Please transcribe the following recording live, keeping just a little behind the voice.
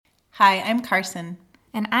Hi, I'm Carson.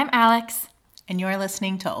 And I'm Alex. And you're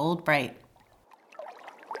listening to Old Bright.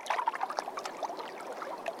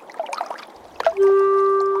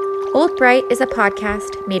 Old Bright is a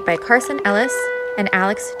podcast made by Carson Ellis and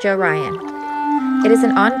Alex Joe Ryan. It is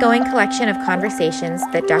an ongoing collection of conversations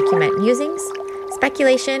that document musings,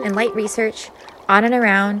 speculation, and light research on and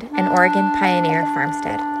around an Oregon pioneer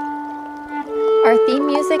farmstead. Our theme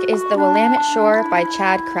music is The Willamette Shore by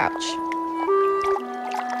Chad Crouch.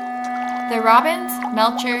 The Robbins,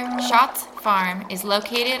 Melcher, Schatz Farm is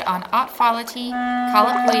located on Otfalati,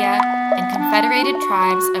 Kalapuya, and Confederated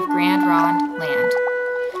Tribes of Grand Ronde land.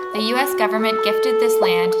 The U.S. government gifted this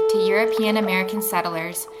land to European American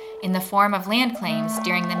settlers in the form of land claims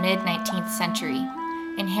during the mid-19th century,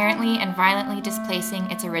 inherently and violently displacing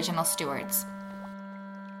its original stewards.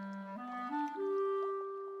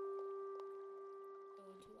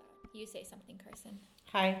 You say something, Carson.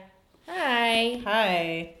 Hi. Hi.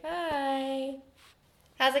 Hi. Hi.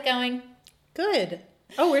 How's it going? Good.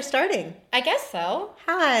 Oh, we're starting. I guess so.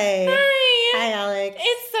 Hi. Hi. Hi, Alex.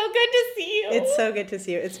 It's so good to see you. It's so good to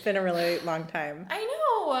see you. It's been a really long time. I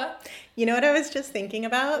know. You know what I was just thinking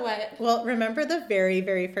about? What? Well, remember the very,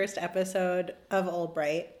 very first episode of Old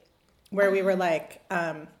Bright where we were like,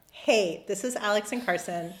 hey, this is Alex and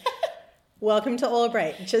Carson. Welcome to Old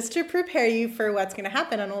Bright. Just to prepare you for what's going to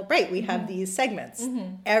happen on Old Bright, we have these segments.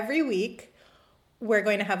 Every week, we're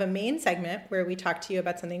going to have a main segment where we talk to you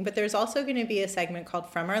about something, but there's also going to be a segment called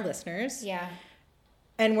From Our Listeners. Yeah.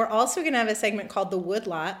 And we're also going to have a segment called The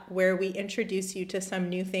Woodlot, where we introduce you to some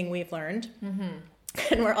new thing we've learned.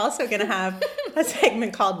 And we're also going to have a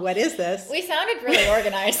segment called What Is This? We sounded really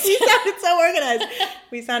organized. We sounded so organized.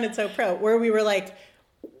 We sounded so pro, where we were like,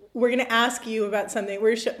 we're going to ask you about something.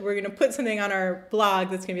 We're going to put something on our blog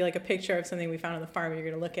that's going to be like a picture of something we found on the farm. You're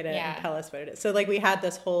going to look at it and tell us what it is. So like we had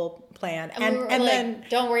this whole plan. And like, then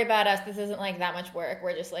don't worry about us. This isn't like that much work.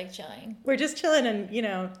 We're just like chilling. We're just chilling and,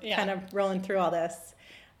 kind of rolling through all this.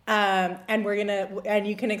 And and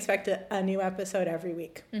you can expect a new episode every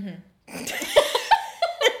week.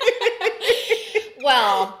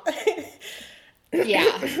 Well,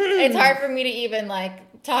 yeah. It's hard for me to even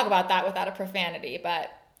like talk about that without a profanity,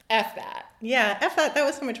 but F that. Yeah, F that. That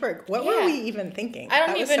was so much work. What were we even thinking? I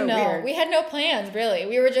don't even know. Weird. We had no plans, really.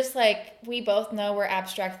 We were just like, we both know we're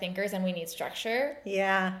abstract thinkers and we need structure.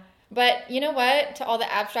 Yeah. But you know what? To all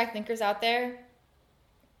the abstract thinkers out there,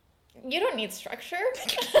 you don't need structure.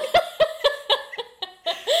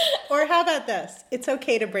 Or how about this? It's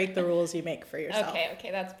okay to break the rules you make for yourself.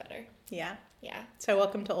 Okay, that's better. Yeah. Yeah. So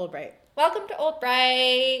welcome to Old Bright. Welcome to Old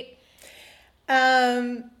Bright.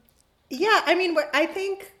 Yeah, I mean, I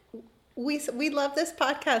think we love this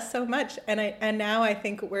podcast so much, and now I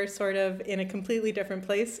think we're sort of in a completely different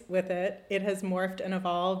place with it. It has morphed and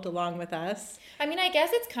evolved along with us. I mean, I guess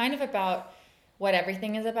it's kind of about what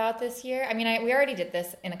everything is about this year. I mean, we already did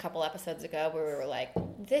this in a couple episodes ago where we were like,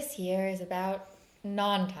 this year is about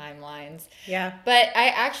non-timelines. Yeah. But I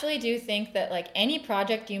actually do think that like any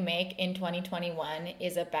project you make in 2021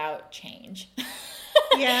 is about change.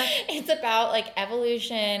 Yeah. It's about like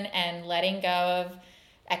evolution and letting go of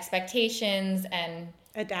expectations and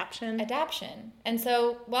adaption. And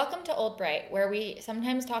so welcome to Old Bright, where we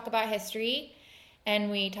sometimes talk about history and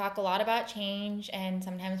we talk a lot about change and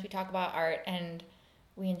sometimes we talk about art and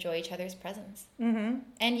we enjoy each other's presence. And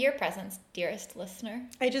your presence, dearest listener.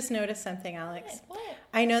 I just noticed something, Alex. What?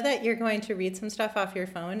 I know that you're going to read some stuff off your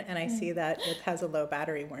phone, and I see that it has a low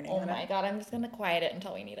battery warning on it. Oh my God, I'm just going to quiet it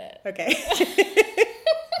until we need it. Okay.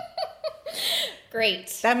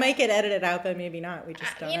 Great. That might get edited out, but maybe not. We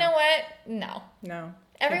just don't know. You know what? No. No.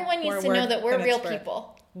 Everyone needs to know that we're real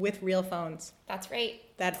people. With real phones. That's right.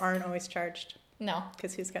 That aren't always charged. No.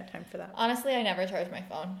 Because who's got time for that? Honestly, I never charge my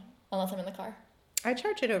phone unless I'm in the car. I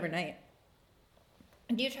charge it overnight.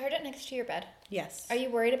 Do you charge it next to your bed? Yes. Are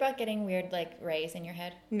you worried about getting weird, like, rays in your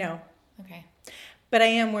head? No. Okay. But I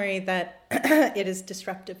am worried that it is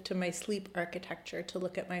disruptive to my sleep architecture to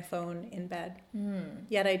look at my phone in bed.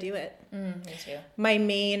 Yet I do it. Me too. My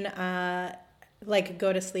main,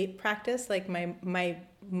 go to sleep practice, like my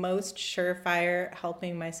most surefire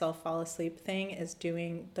helping myself fall asleep thing is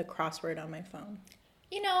doing the crossword on my phone.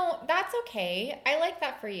 You know, that's okay. I like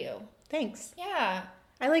that for you. Thanks. Yeah.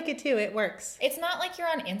 I like it too. It works. It's not like you're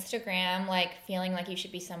on Instagram, like, feeling like you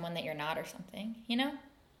should be someone that you're not or something, you know?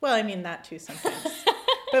 Well, I mean that too sometimes.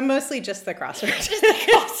 But mostly just the crossword. Just the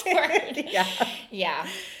crossword. Yeah. Yeah.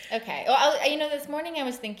 Okay. Well, this morning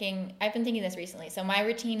I've been thinking this recently. So my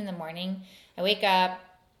routine in the morning, I wake up,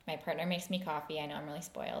 my partner makes me coffee. I know I'm really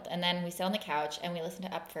spoiled. And then we sit on the couch and we listen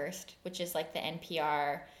to Up First, which is like the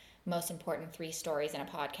NPR most important 3 stories in a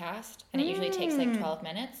podcast, and it usually takes like 12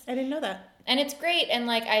 minutes. I didn't know that. And it's great, and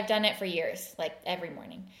like I've done it for years, like every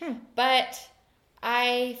morning. But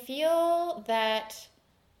I feel that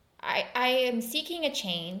I am seeking a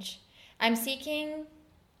change. I'm seeking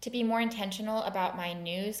to be more intentional about my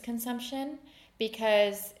news consumption,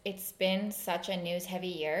 because it's been such a news-heavy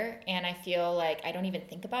year, and I feel like I don't even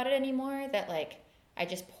think about it anymore, that like I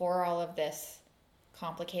just pour all of this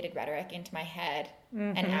complicated rhetoric into my head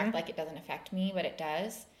and act like it doesn't affect me, but it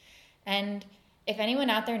does. And if anyone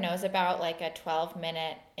out there knows about like a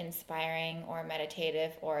 12-minute inspiring or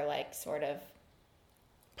meditative or like sort of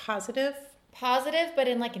Positive, but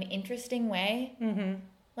in like an interesting way,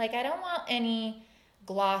 like I don't want any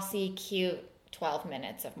glossy, cute 12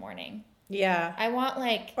 minutes of morning. Yeah. I want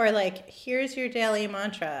like... Or like, here's your daily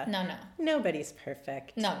mantra. No. Nobody's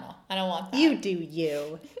perfect. No. I don't want that. You do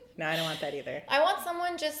you. No, I don't want that either. I want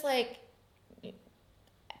someone just like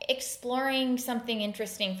exploring something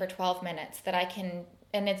interesting for 12 minutes that I can...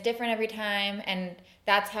 And it's different every time. And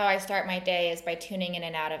that's how I start my day, is by tuning in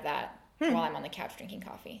and out of that while I'm on the couch drinking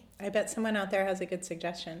coffee. I bet someone out there has a good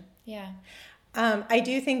suggestion. Yeah. I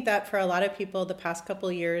do think that for a lot of people, the past couple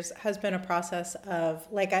of years has been a process of,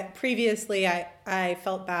 like, previously I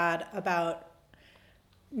felt bad about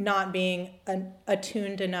not being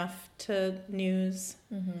attuned enough to news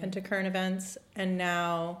and to current events. And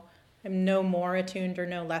now I'm no more attuned or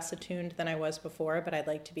no less attuned than I was before, but I'd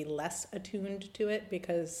like to be less attuned to it,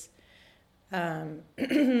 because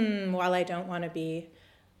while I don't want to be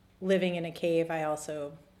living in a cave, I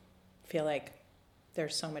also feel like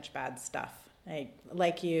there's so much bad stuff.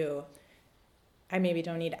 Like you, I maybe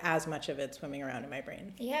don't need as much of it swimming around in my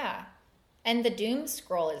brain. Yeah. And the doom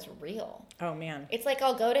scroll is real. Oh, man. It's like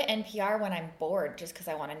I'll go to NPR when I'm bored just because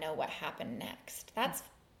I want to know what happened next. That's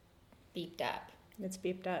beeped up. It's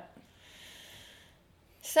beeped up.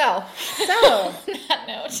 So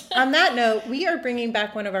on that note, we are bringing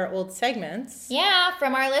back one of our old segments. Yeah,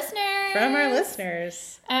 from our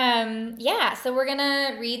listeners. Yeah, so we're going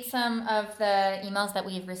to read some of the emails that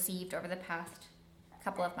we've received over the past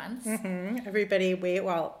couple of months. Everybody wait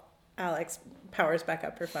while Alex powers back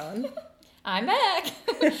up her phone. I'm back.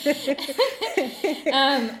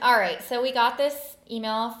 All right, so we got this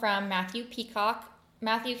email from Matthew Peacock.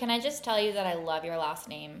 Matthew, can I just tell you that I love your last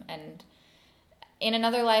name, and in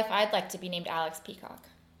another life, I'd like to be named Alex Peacock.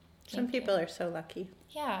 Some people are so lucky.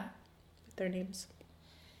 Yeah. With their names.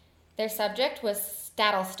 Their subject was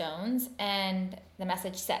Staddlestones, and the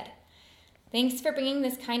message said, "Thanks for bringing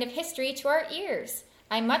this kind of history to our ears.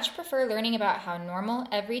 I much prefer learning about how normal,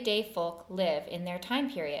 everyday folk live in their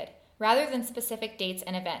time period, rather than specific dates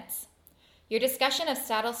and events. Your discussion of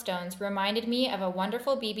Staddlestones reminded me of a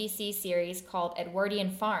wonderful BBC series called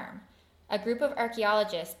Edwardian Farm. A group of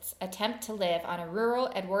archaeologists attempt to live on a rural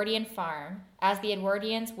Edwardian farm, as the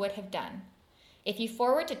Edwardians would have done. If you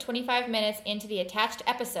forward to 25 minutes into the attached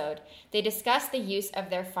episode, they discuss the use of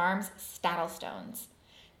their farm's Staddlestones.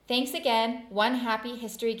 Thanks again, one happy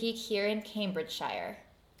history geek here in Cambridgeshire."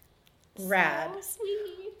 Rad. So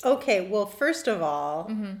sweet. Okay, well, first of all,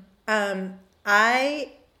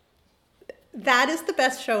 that is the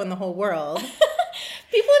best show in the whole world.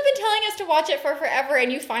 People have been telling us to watch it for forever,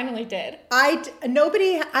 and you finally did. I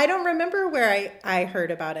don't remember where I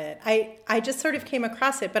heard about it. I just sort of came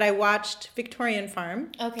across it, but I watched Victorian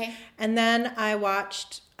Farm. Okay. And then I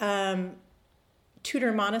watched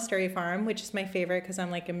Tudor Monastery Farm, which is my favorite because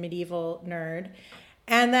I'm like a medieval nerd.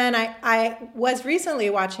 And then I was recently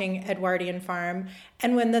watching Edwardian Farm,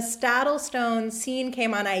 and when the Staddlestone scene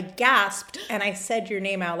came on, I gasped and I said your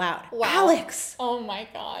name out loud. Wow. Alex! Oh my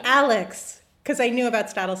God. Alex! Because I knew about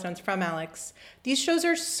Staddlestones from Alex. These shows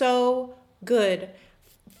are so good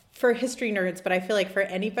for history nerds, but I feel like for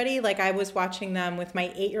anybody, like I was watching them with my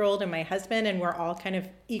 8-year-old and my husband, and we're all kind of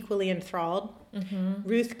equally enthralled.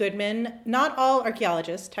 Ruth Goodman, not all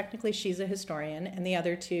archaeologists, technically she's a historian, and the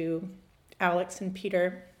other two, Alex and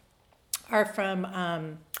Peter, are from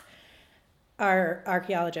are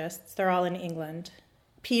archaeologists. They're all in England.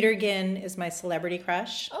 Peter Ginn is my celebrity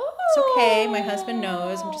crush. Oh. It's okay. My husband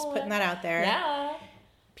knows. I'm just putting that out there. Yeah.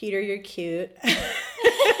 Peter, you're cute. Maybe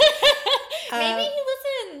he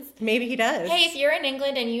listens. Maybe he does. Hey, if you're in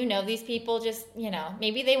England and you know these people, just,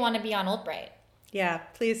 maybe they want to be on Old Bright. Yeah.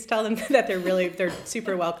 Please tell them that they're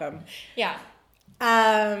super welcome. Yeah.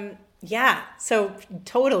 Yeah. So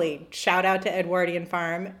totally shout out to Edwardian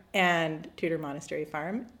Farm and Tudor Monastery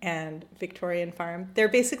Farm and Victorian Farm. They're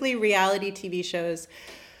basically reality TV shows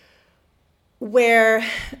where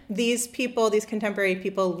these contemporary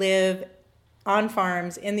people live on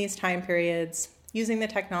farms in these time periods using the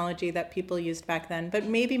technology that people used back then. But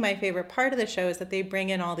maybe my favorite part of the show is that they bring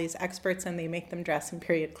in all these experts and they make them dress in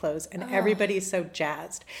period clothes, and everybody's so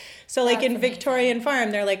jazzed. So like in Victorian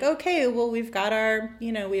Farm, they're like, okay, well, we've got our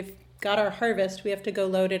harvest. We have to go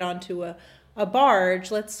load it onto a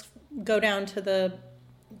barge. Let's go down to the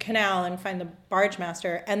canal and find the barge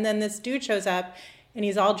master. And then this dude shows up and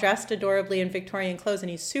he's all dressed adorably in Victorian clothes and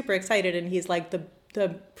he's super excited and he's like the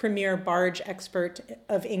premier barge expert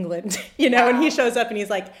of England, and he shows up and he's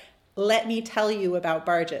like, let me tell you about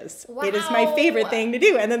barges. Wow. It is my favorite thing to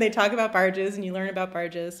do. And then they talk about barges and you learn about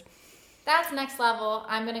barges. That's next level.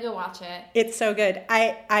 I'm going to go watch it. It's so good.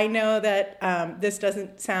 I know that this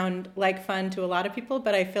doesn't sound like fun to a lot of people,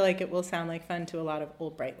 but I feel like it will sound like fun to a lot of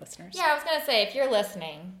Old Bright listeners. Yeah, I was going to say, if you're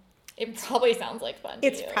listening, it probably sounds like fun to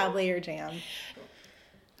you. It's probably your jam.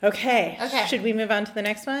 Okay. Should we move on to the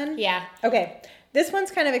next one? Yeah. Okay. This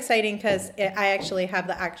one's kind of exciting because I actually have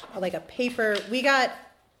a paper. We got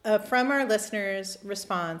from our listeners'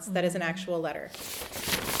 response that is an actual letter.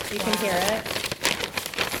 You can hear it.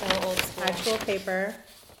 So old school. Actual paper.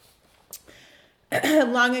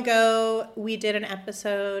 Long ago, we did an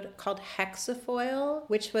episode called Hexafoil,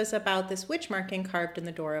 which was about this witch marking carved in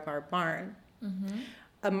the door of our barn. Mm-hmm.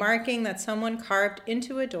 A marking that someone carved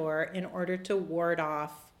into a door in order to ward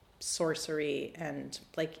off sorcery and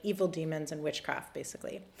like evil demons and witchcraft,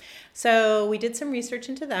 basically. So we did some research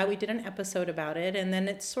into that. We did an episode about it, and then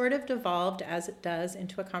it sort of devolved, as it does,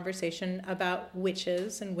 into a conversation about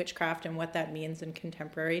witches and witchcraft and what that means in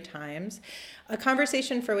contemporary times. A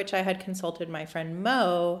conversation for which I had consulted my friend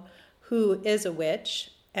Mo, who is a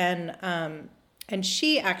witch, and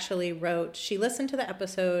she actually she listened to the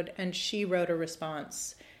episode and she wrote a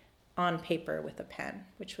response on paper with a pen,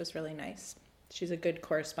 which was really nice. She's a good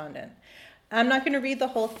correspondent. I'm not going to read the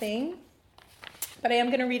whole thing, but I am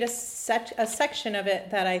going to read a section of it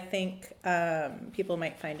that I think people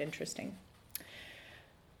might find interesting.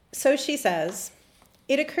 So she says,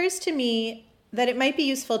 it occurs to me that it might be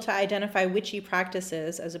useful to identify witchy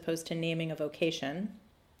practices as opposed to naming a vocation.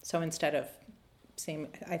 So instead of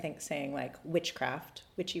saying like witchcraft,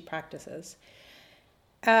 witchy practices.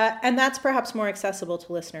 And that's perhaps more accessible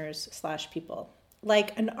to listeners/people.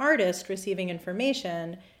 Like an artist receiving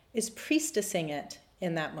information is priestessing it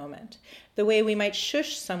in that moment. The way we might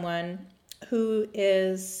shush someone who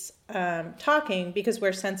is talking because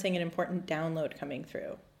we're sensing an important download coming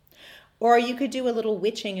through. Or you could do a little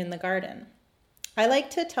witching in the garden. I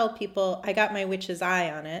like to tell people I got my witch's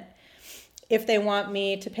eye on it if they want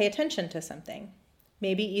me to pay attention to something.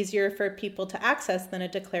 Maybe easier for people to access than a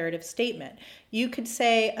declarative statement. You could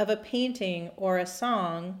say of a painting or a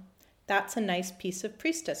song, that's a nice piece of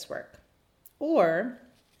priestess work. Or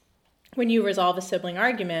when you resolve a sibling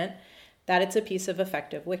argument, that it's a piece of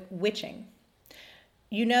effective witching.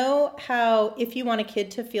 You know how if you want a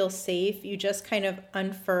kid to feel safe, you just kind of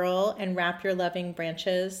unfurl and wrap your loving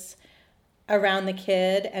branches around the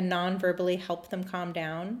kid and non-verbally help them calm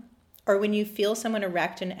down? Or when you feel someone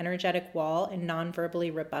erect an energetic wall and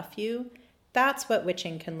non-verbally rebuff you, that's what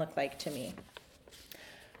witching can look like to me.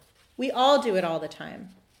 We all do it all the time.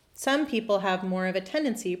 Some people have more of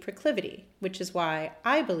a proclivity, which is why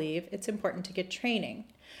I believe it's important to get training.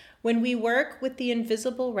 When we work with the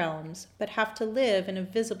invisible realms, but have to live in a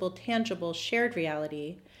visible, tangible, shared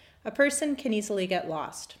reality, a person can easily get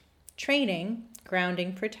lost. Training,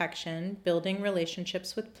 grounding, protection, building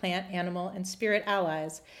relationships with plant, animal, and spirit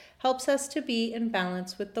allies helps us to be in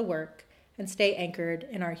balance with the work and stay anchored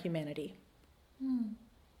in our humanity.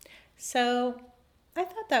 So I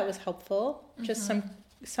thought that was helpful, just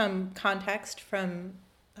some context from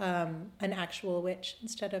an actual witch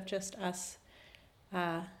instead of just us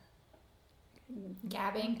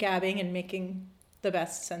gabbing and making the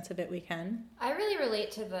best sense of it we can. I really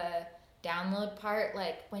relate to the download part,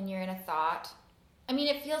 like when you're in a thought. I mean,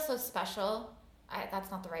 it feels so special.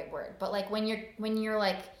 That's not the right word, but like when you're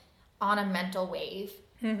like on a mental wave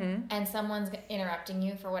and someone's interrupting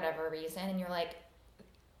you for whatever reason, and you're like,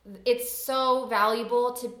 it's so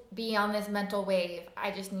valuable to be on this mental wave. I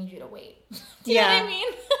just need you to wait. Do you know what I mean?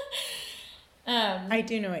 I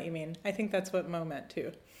do know what you mean. I think that's what Mo meant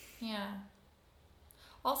too. Yeah.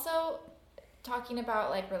 Also, talking about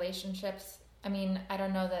like relationships, I mean, I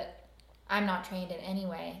don't know that I'm not trained in any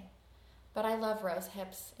way, but I love rose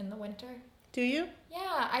hips in the winter. Do you?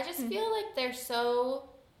 Yeah, I just feel like they're so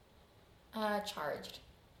charged.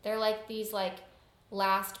 They're like these like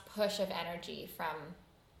last push of energy from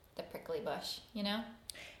the prickly bush, you know?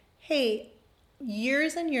 Hey,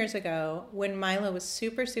 years and years ago, when Milo was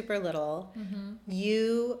super, super little,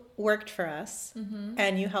 you worked for us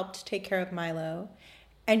and you helped take care of Milo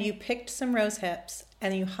and you picked some rose hips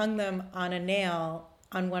and you hung them on a nail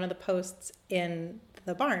on one of the posts in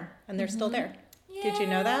the barn, and they're still there. Yeah, Did you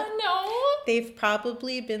know that? No. They've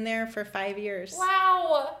probably been there for 5 years.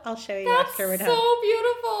 Wow. I'll show you That's after we're done. so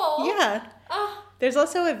beautiful. Yeah. Oh. There's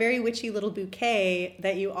also a very witchy little bouquet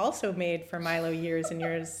that you also made for Milo years and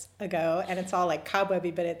years ago, and it's all like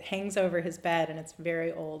cobwebby, but it hangs over his bed, and it's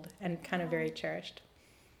very old and kind of very cherished.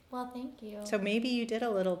 Well, thank you. So maybe you did a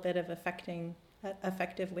little bit of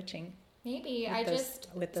effective witching. Maybe with I those- just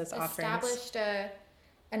with those offerings. established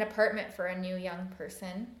an apartment for a new young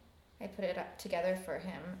person. I put it up together for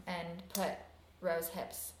him and put rose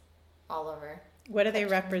hips all over. What do they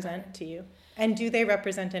represent to you? And do they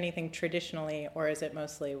represent anything traditionally, or is it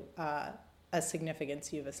mostly a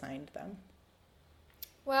significance you've assigned them?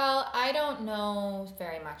 Well, I don't know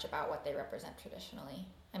very much about what they represent traditionally.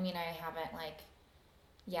 I mean, I haven't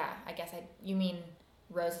I guess you mean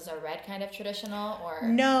roses are red kind of traditional, or?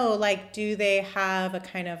 No, like, do they have a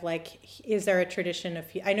kind of is there a tradition of,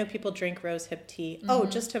 I know people drink rose hip tea. Mm-hmm. Oh,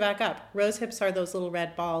 just to back up, rose hips are those little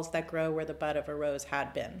red balls that grow where the bud of a rose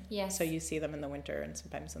had been. Yes. So you see them in the winter and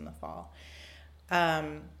sometimes in the fall.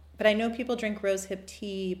 But I know people drink rose hip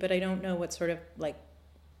tea, but I don't know what sort of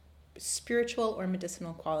spiritual or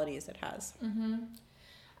medicinal qualities it has. Mm-hmm.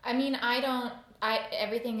 I mean,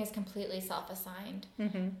 everything is completely self-assigned.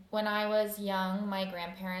 Mm-hmm. When I was young, my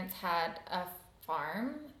grandparents had a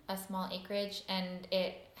farm, a small acreage, and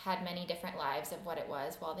it had many different lives of what it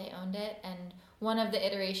was while they owned it. And one of the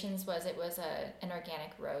iterations was it was an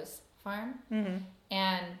organic rose farm. Mm-hmm.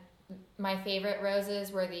 And my favorite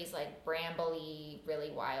roses were these brambly, really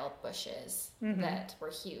wild bushes mm-hmm. that were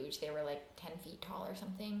huge. They were 10 feet tall or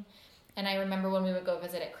something. And I remember when we would go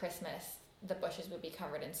visit at Christmas, the bushes would be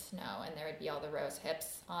covered in snow and there would be all the rose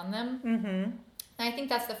hips on them. Mm-hmm. And I think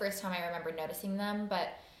that's the first time I remember noticing them. But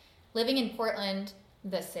living in Portland,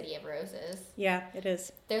 the city of roses. Yeah, it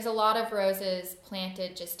is. There's a lot of roses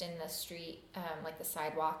planted just in the street, the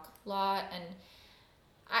sidewalk lot. And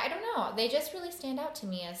I don't know, they just really stand out to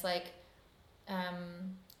me as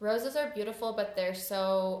roses are beautiful, but they're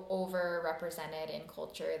so overrepresented in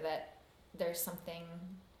culture that there's something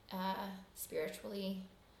spiritually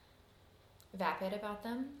vapid about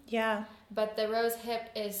them. Yeah. But the rose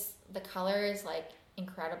hip the color is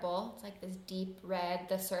incredible. It's this deep red.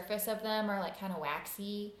 The surface of them are kind of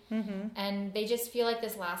waxy. Mm-hmm. And they just feel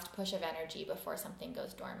this last push of energy before something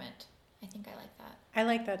goes dormant. I think I like that. I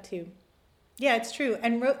like that too. Yeah, it's true.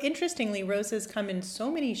 And interestingly, roses come in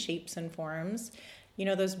so many shapes and forms. You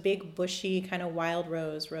know, those big, bushy, kind of wild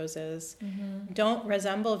roses mm-hmm. don't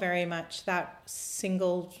resemble very much that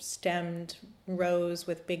single-stemmed rose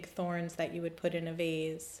with big thorns that you would put in a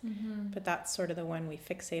vase. Mm-hmm. But that's sort of the one we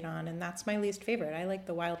fixate on, and that's my least favorite. I like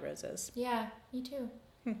the wild roses. Yeah, me too.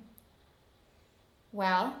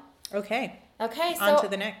 Well. Okay, so on to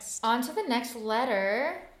the next. On to the next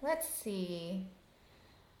letter. Let's see.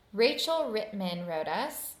 Rachel Rittman wrote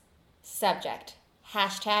us, subject,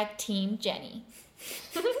 #Team Jenny.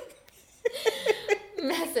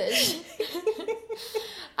 Message.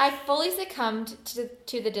 I fully succumbed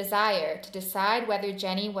to the desire to decide whether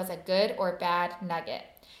Jenny was a good or bad nugget.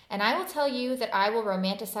 And I will tell you that I will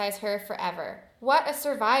romanticize her forever. What a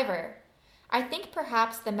survivor. I think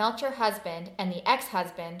perhaps the Melcher husband and the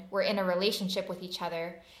ex-husband were in a relationship with each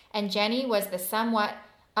other, and Jenny was the somewhat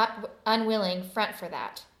unwilling front for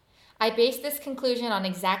that. I base this conclusion on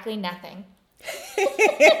exactly nothing.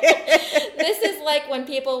 This is like when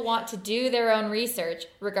people want to do their own research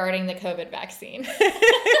regarding the COVID vaccine.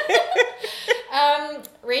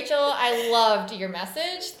 Rachel, I loved your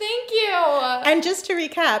message. Thank you. And just to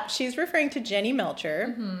recap, she's referring to Jenny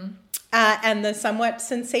Melcher Mm-hmm. And the somewhat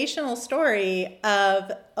sensational story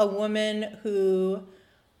of a woman who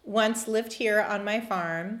once lived here on my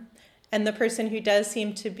farm, and the person who does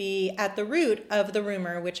seem to be at the root of the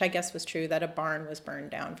rumor, which I guess was true, that a barn was burned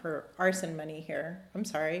down for arson money here. I'm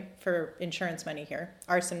sorry, for insurance money here.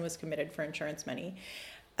 Arson was committed for insurance money.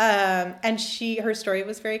 And her story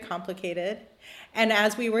was very complicated. And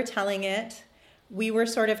as we were telling it, we were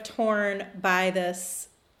sort of torn by this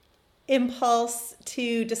impulse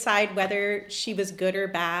to decide whether she was good or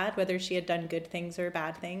bad, whether she had done good things or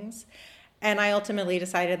bad things. And I ultimately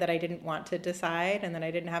decided that I didn't want to decide and that I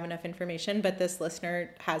didn't have enough information. But this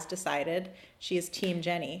listener has decided she is Team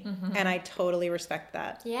Jenny. Mm-hmm. And I totally respect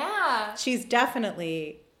that. Yeah. She's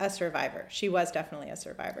definitely a survivor. She was definitely a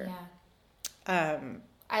survivor. Yeah.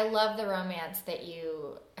 I love the romance that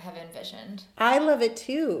you have envisioned. I love it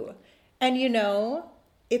too. And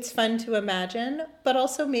it's fun to imagine, but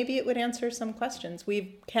also maybe it would answer some questions.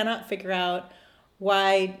 We cannot figure out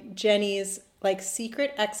why Jenny's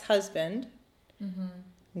secret ex-husband mm-hmm.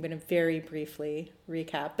 I'm going to very briefly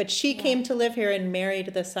recap. But she came to live here and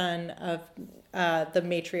married the son of the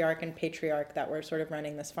matriarch and patriarch that were sort of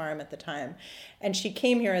running this farm at the time. And she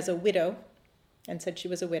came here as a widow and said she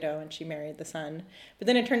was a widow, and she married the son. But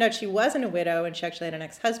then it turned out she wasn't a widow, and she actually had an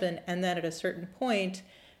ex-husband. And then at a certain point,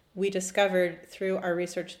 we discovered through our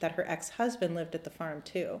research that her ex-husband lived at the farm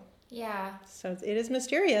too. Yeah. So it is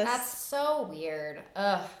mysterious. That's so weird.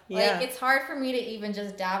 Ugh. Yeah. Like, it's hard for me to even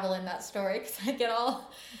just dabble in that story because I get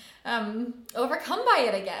all overcome by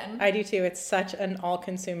it again. I do too. It's such an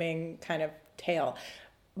all-consuming kind of tale.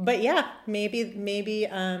 But yeah, maybe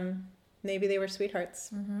they were sweethearts.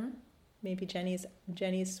 Mm-hmm. Maybe Jenny's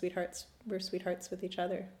sweethearts were sweethearts with each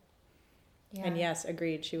other. Yeah. And yes,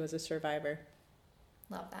 agreed, she was a survivor.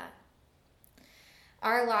 Love that.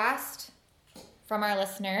 Our last from our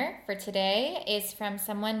listener for today is from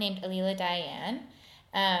someone named Alila Diane,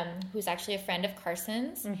 who's actually a friend of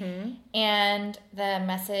Carson's. Mm-hmm. And the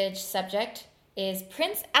message subject is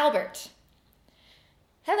Prince Albert.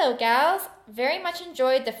 Hello, gals. Very much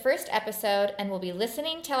enjoyed the first episode and will be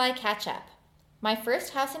listening till I catch up. My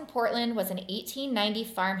first house in Portland was an 1890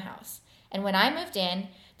 farmhouse, and when I moved in,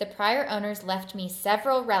 the prior owners left me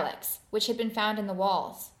several relics, which had been found in the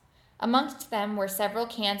walls. Amongst them were several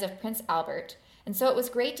cans of Prince Albert, and so it was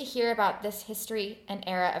great to hear about this history and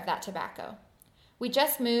era of that tobacco. We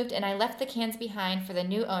just moved, and I left the cans behind for the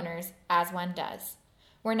new owners, as one does.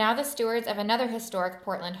 We're now the stewards of another historic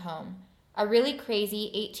Portland home, a really crazy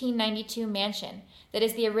 1892 mansion that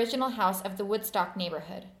is the original house of the Woodstock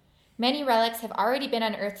neighborhood. Many relics have already been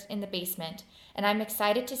unearthed in the basement, and I'm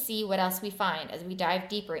excited to see what else we find as we dive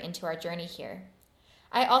deeper into our journey here.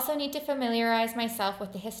 I also need to familiarize myself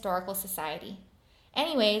with the Historical Society.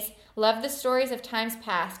 Anyways, love the stories of times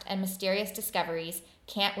past and mysterious discoveries.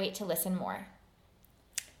 Can't wait to listen more.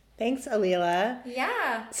 Thanks, Alila.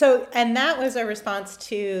 Yeah. So, and that was a response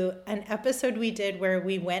to an episode we did where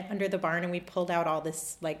we went under the barn and we pulled out all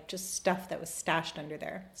this, like, just stuff that was stashed under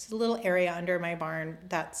there. It's a little area under my barn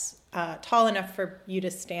that's tall enough for you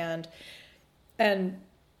to stand. And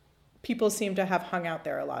people seem to have hung out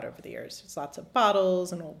there a lot over the years. There's lots of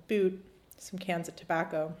bottles, an old boot, some cans of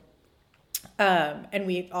tobacco. And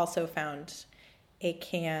we also found a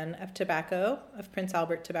can of tobacco, of Prince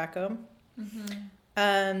Albert tobacco.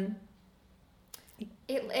 Mm-hmm.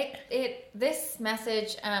 This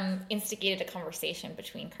message instigated a conversation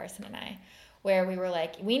between Carson and I, where we were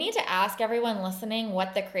like, we need to ask everyone listening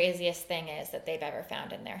what the craziest thing is that they've ever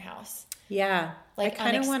found in their house. Yeah, like, I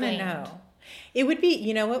kind of want to know. It would be,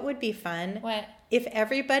 you know what would be fun? What? If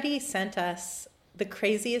everybody sent us the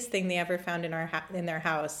craziest thing they ever found in in their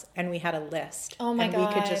house, and we had a list. Oh my God. And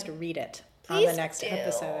we could just read it on the next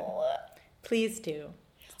episode. Please do.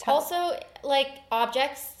 Also, like,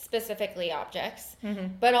 objects, specifically objects, mm-hmm.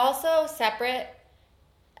 but also separate.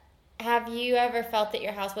 Have you ever felt that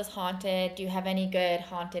your house was haunted? Do you have any good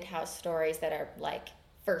haunted house stories that are, like,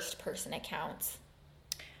 first-person accounts?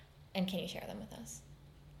 And can you share them with us?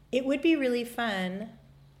 It would be really fun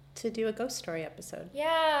to do a ghost story episode.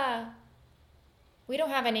 Yeah. We don't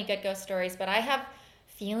have any good ghost stories, but I have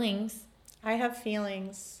feelings. I have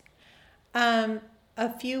feelings. A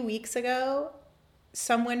few weeks ago,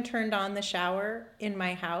 someone turned on the shower in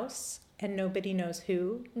my house, and nobody knows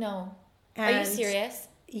who. No. And are you serious?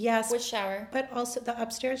 Yes. Which shower? But also the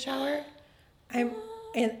upstairs shower.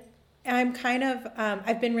 I'm kind of,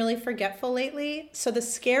 I've been really forgetful lately. So the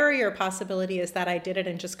scarier possibility is that I did it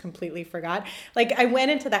and just completely forgot. Like, I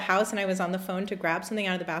went into the house and I was on the phone to grab something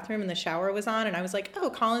out of the bathroom and the shower was on. And I was like, oh,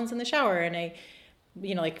 Colin's in the shower. And I,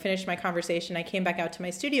 finished my conversation. I came back out to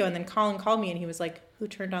my studio and then Colin called me and he was like, who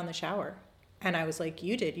turned on the shower? And I was like,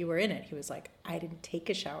 you did. You were in it. He was like, I didn't take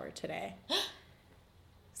a shower today.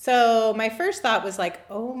 So my first thought was like,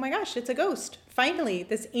 oh my gosh, it's a ghost. Finally,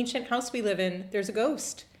 this ancient house we live in, there's a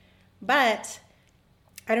ghost. But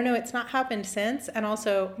I don't know, it's not happened since. And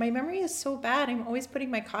also, my memory is so bad. I'm always putting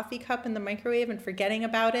my coffee cup in the microwave and forgetting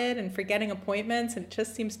about it and forgetting appointments. And it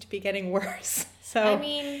just seems to be getting worse. So I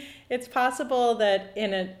mean, it's possible that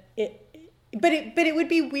but it would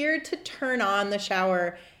be weird to turn on the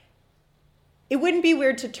shower. It wouldn't be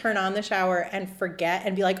weird to turn on the shower and forget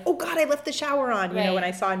and be like, oh God, I left the shower on, right. When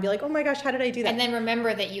I saw it and be like, oh my gosh, how did I do that? And then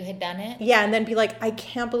remember that you had done it. Yeah, and then be like, I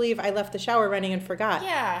can't believe I left the shower running and forgot.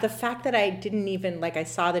 Yeah. The fact that I didn't even, I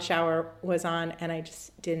saw the shower was on and I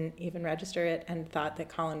just didn't even register it and thought that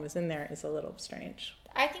Colin was in there is a little strange.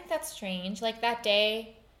 I think that's strange. Like, that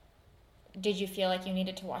day, did you feel like you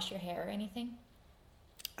needed to wash your hair or anything?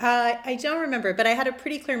 I don't remember, but I had a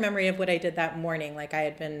pretty clear memory of what I did that morning. Like, I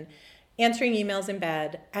had been answering emails in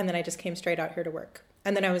bed, and then I just came straight out here to work.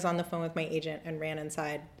 And then I was on the phone with my agent and ran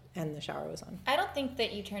inside and the shower was on. I don't think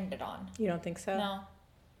that you turned it on. You don't think so? No.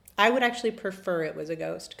 I would actually prefer it was a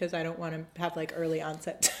ghost because I don't want to have like early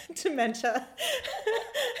onset dementia.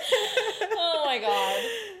 Oh my God.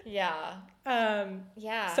 Yeah.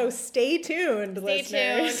 Yeah. So stay tuned,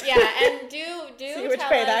 listeners. Stay tuned. Yeah, and do see which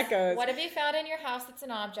tell way us, that goes. What have you found in your house that's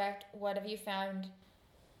an object? What have you found?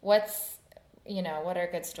 What are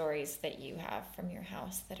good stories that you have from your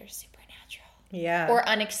house that are supernatural? Yeah. Or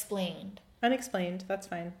unexplained. Unexplained. That's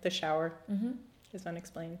fine. The shower is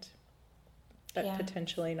unexplained. But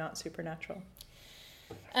potentially not supernatural.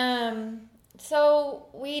 So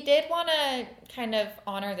we did want to kind of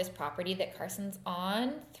honor this property that Carson's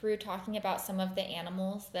on through talking about some of the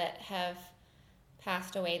animals that have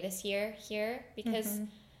passed away this year here, because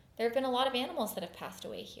there have been a lot of animals that have passed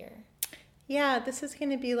away here. Yeah, this is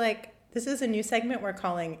going to be this is a new segment we're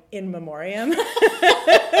calling In Memoriam.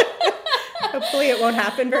 Hopefully it won't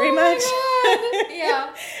happen very much.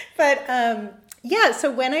 Yeah. But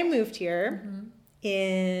so when I moved here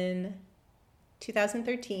in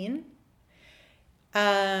 2013,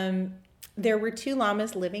 there were 2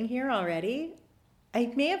 llamas living here already.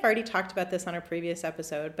 I may have already talked about this on a previous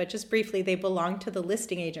episode, but just briefly, they belonged to the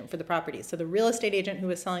listing agent for the property. So the real estate agent who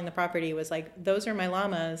was selling the property was like, those are my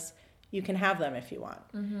llamas. You can have them if you want.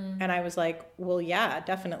 And I was like, well, yeah,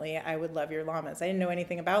 definitely. I would love your llamas. I didn't know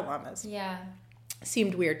anything about llamas. Yeah.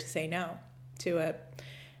 Seemed weird to say no to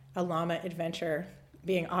a llama adventure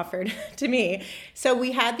being offered to me. So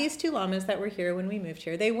we had these 2 llamas that were here when we moved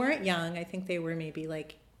here. They weren't young. I think they were maybe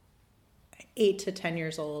 8 to 10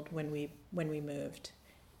 years old when we moved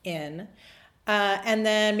in. And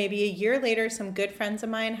then maybe a year later, some good friends of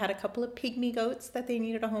mine had a couple of pygmy goats that they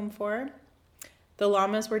needed a home for. The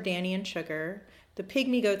llamas were Danny and Sugar. The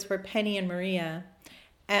pygmy goats were Penny and Maria.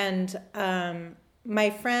 And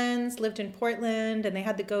my friends lived in Portland and they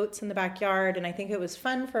had the goats in the backyard. And I think it was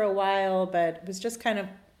fun for a while, but it was just kind of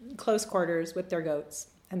close quarters with their goats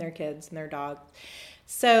and their kids and their dog.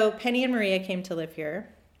 So Penny and Maria came to live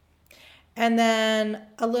here. And then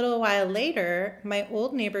a little while later, my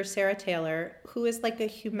old neighbor, Sarah Taylor, who is like a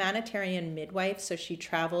humanitarian midwife, so she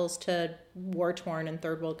travels to war-torn and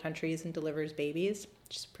third world countries and delivers babies.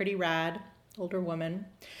 She's a pretty rad older woman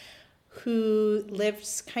who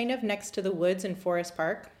lives kind of next to the woods in Forest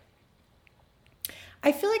Park.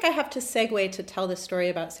 I feel like I have to segue to tell this story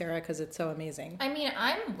about Sarah because it's so amazing. I mean,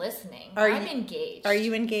 I'm listening. I'm engaged. Are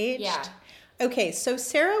you engaged? Yeah. Okay, so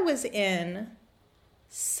Sarah was in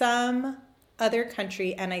some other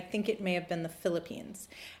country, and I think it may have been the Philippines.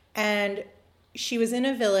 And she was in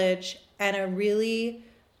a village, and a really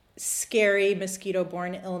scary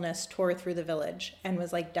mosquito-borne illness tore through the village and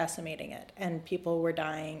was decimating it. And people were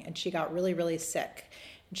dying, and she got really, really sick.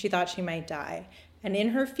 And she thought she might die. And in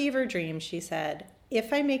her fever dream, she said,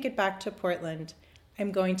 if I make it back to Portland,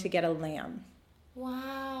 I'm going to get a lamb.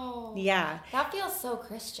 Wow. Yeah. That feels so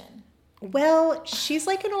Christian. Well, she's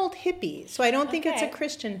like an old hippie, so I don't think it's a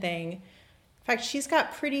Christian thing. In fact, she's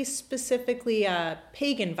got pretty specifically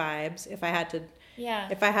pagan vibes. If I had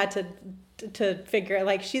to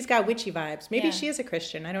figure, she's got witchy vibes. Maybe she is a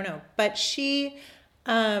Christian. I don't know, but she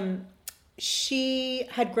had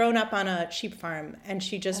grown up on a sheep farm, and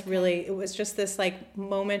she just really, it was just this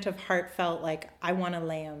moment of heartfelt I want a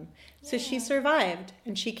lamb. So she survived,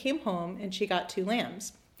 and she came home, and she got 2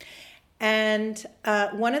 lambs. And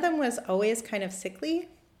one of them was always kind of sickly,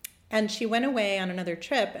 and she went away on another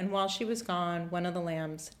trip, and while she was gone, one of the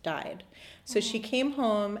lambs died. So she came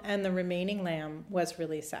home, and the remaining lamb was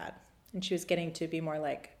really sad, and she was getting to be more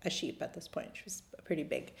like a sheep at this point. She was pretty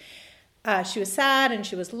big. She was sad, and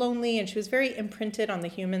she was lonely, and she was very imprinted on the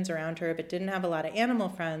humans around her, but didn't have a lot of animal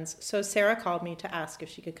friends. So Sarah called me to ask if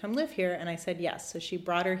she could come live here, and I said yes. So she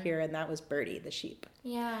brought her here, and that was Birdie, the sheep.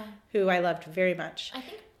 Yeah. Who I loved very much.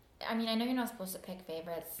 I know you're not supposed to pick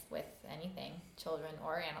favorites with anything, children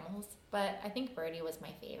or animals, but I think Birdie was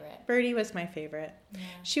my favorite. Birdie was my favorite. Yeah.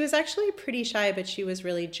 She was actually pretty shy, but she was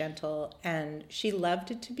really gentle, and she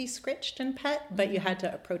loved to be scritched and pet, but you had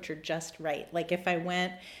to approach her just right. If I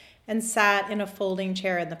went and sat in a folding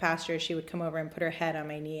chair in the pasture, she would come over and put her head on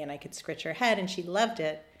my knee, and I could scritch her head, and she loved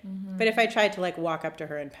it. But if I tried to walk up to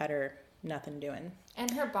her and pet her, nothing doing.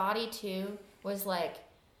 And her body, too, was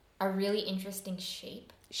a really interesting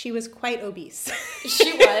shape. She was quite obese.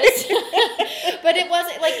 She was. But it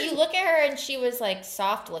wasn't, you look at her and she was,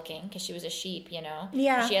 soft looking because she was a sheep,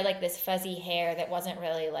 Yeah. She had, this fuzzy hair that wasn't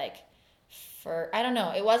really, fur. I don't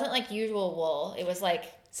know. It wasn't, usual wool. It was,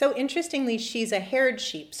 So, interestingly, she's a haired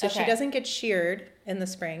sheep. So she doesn't get sheared in the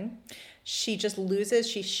spring. she just loses,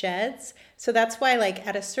 she sheds. So that's why, like,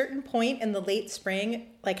 at a certain point in the late spring,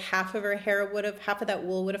 like half of that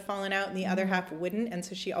wool would have fallen out and the other half wouldn't. And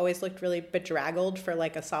so she always looked really bedraggled for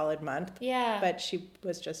like a solid month. Yeah. But she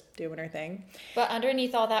was just doing her thing. But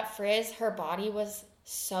underneath all that frizz, her body was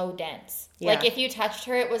so dense. Yeah. Like, if you touched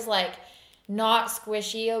her, it was like not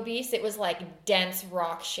squishy obese. It was like dense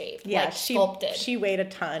rock shape. Yeah, like sculpted. She weighed a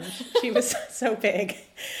ton. She was so big.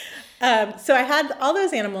 So I had all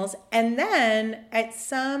those animals. And then at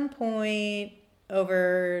some point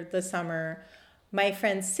over the summer, my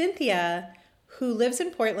friend Cynthia, who lives in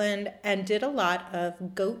Portland and did a lot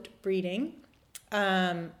of goat breeding,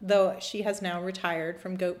 though she has now retired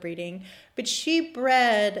from goat breeding, but she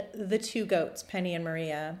bred the 2 goats, Penny and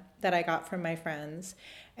Maria, that I got from my friends.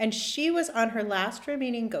 And she was on her last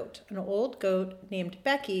remaining goat, an old goat named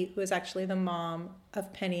Becky, who is actually the mom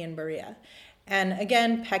of Penny and Maria. And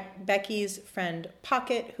again, Becky's friend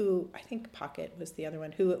Pocket, who I think Pocket was the other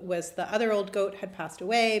one, who was the other old goat, had passed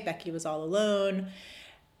away. Becky was all alone.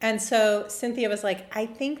 And so Cynthia was like, I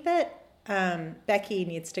think that Becky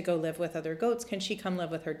needs to go live with other goats. Can she come live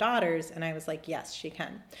with her daughters? And I was like, yes, she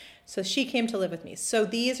can. So she came to live with me. So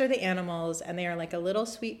these are the animals, and they are like a little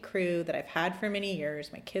sweet crew that I've had for many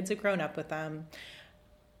years. My kids have grown up with them.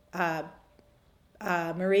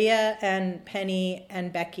 Maria and Penny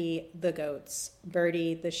and Becky, the goats.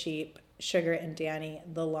 Birdie, the sheep. Sugar and Danny,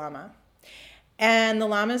 the llama. And the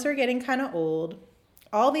llamas are getting kind of old.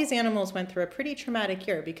 All these animals went through a pretty traumatic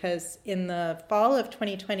year because in the fall of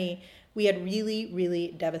 2020, we had really,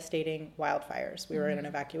 really devastating wildfires. We were in an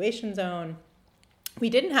evacuation zone. We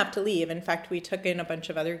didn't have to leave. In fact, we took in a bunch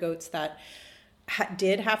of other goats that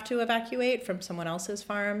did have to evacuate from someone else's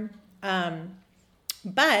farm.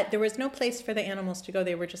 But there was no place for the animals to go.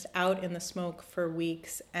 They were just out in the smoke for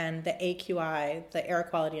weeks. And the AQI, the air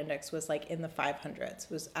quality index, was like in the 500s.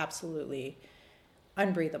 It was absolutely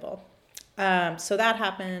unbreathable. So that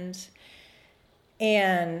happened.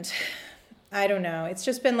 And I don't know. It's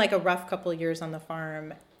just been like a rough couple of years on the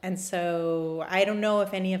farm. And so I don't know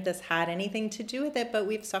if any of this had anything to do with it, but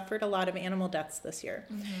we've suffered a lot of animal deaths this year.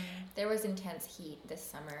 Mm-hmm. There was intense heat this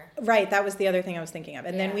summer. Right. That was the other thing I was thinking of.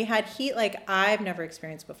 And then we had heat like I've never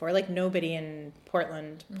experienced before. Like nobody in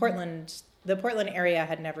Portland, the Portland area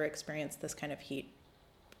had never experienced this kind of heat,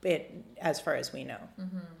 as far as we know.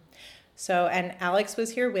 Mm-hmm. So, and Alex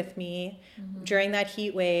was here with me during that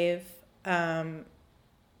heat wave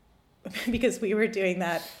because we were doing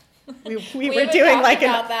that. We were doing like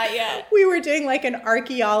we were doing like an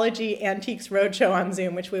archaeology antiques roadshow on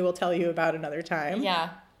Zoom, which we will tell you about another time.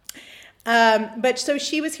 Yeah. But so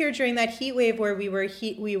she was here during that heat wave where we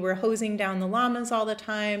were hosing down the llamas all the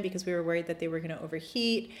time because we were worried that they were going to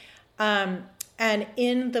overheat. And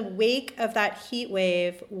in the wake of that heat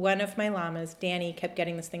wave, one of my llamas, Danny, kept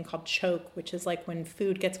getting this thing called choke, which is like when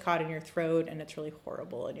food gets caught in your throat and it's really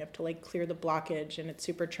horrible and you have to like clear the blockage and it's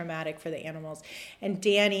super traumatic for the animals. And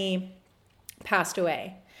Danny passed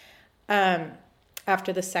away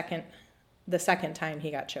after the second time he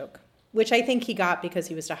got choke, which I think he got because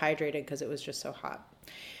he was dehydrated because it was just so hot.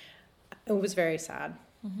 It was very sad.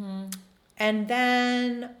 Mm-hmm. And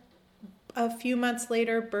then a few months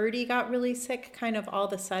later, Birdie got really sick kind of all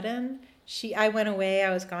of a sudden. I went away, I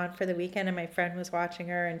was gone for the weekend, and my friend was watching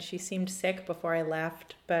her, and she seemed sick before I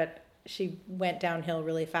left, but she went downhill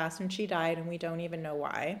really fast, and she died, and we don't even know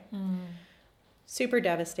why. Super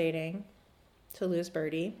devastating to lose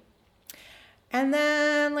Birdie. And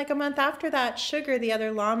then, like a month after that, Sugar, the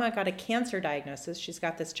other llama, got a cancer diagnosis. She's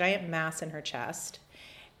got this giant mass in her chest.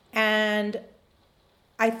 And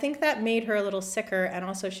I think that made her a little sicker, and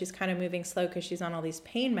also she's kind of moving slow because she's on all these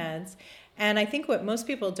pain meds. And I think what most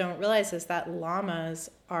people don't realize is that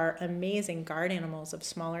llamas are amazing guard animals of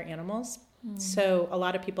smaller animals. So a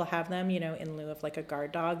lot of people have them, in lieu of like a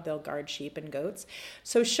guard dog. They'll guard sheep and goats.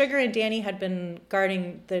 So Sugar and Danny had been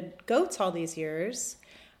guarding the goats all these years.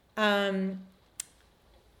 And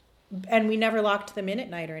we never locked them in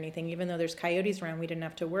at night or anything. Even though there's coyotes around, we didn't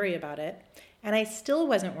have to worry about it. And I still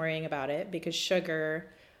wasn't worrying about it because Sugar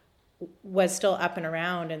was still up and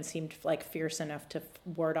around and seemed like fierce enough to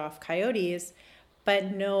ward off coyotes.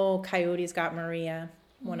 But no coyotes got Maria,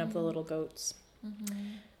 one of the little goats.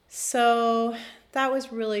 So that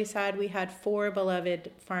was really sad. We had 4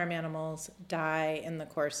 beloved farm animals die in the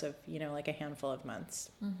course of, like a handful of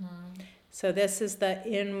months. So this is the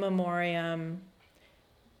in memoriam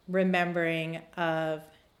remembering of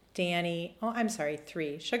Danny. Oh, I'm sorry,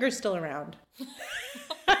 3. Sugar's still around. She's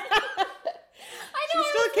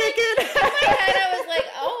still kicking. In my head, I was like,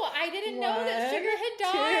 oh, I didn't know that Sugar had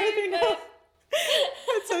died.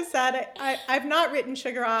 That's so sad. glad I've not written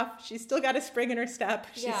Sugar off. She's still got a spring in her step.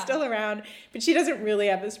 She's still around, but she doesn't really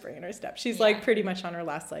have a spring in her step. She's like pretty much on her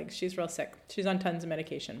last legs. She's real sick. She's on tons of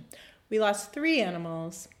medication. We lost 3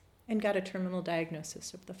 animals and got a terminal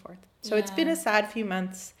diagnosis of the 4th. So it's been a sad few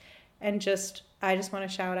months, and I just want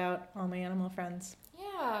to shout out all my animal friends.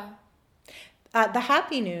 Yeah. The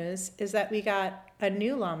happy news is that we got a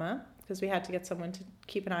new llama, because we had to get someone to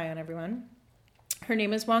keep an eye on everyone. Her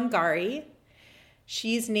name is Wangari.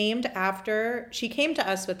 She's named after, she came to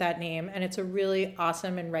us with that name, and it's a really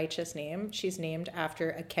awesome and righteous name. She's named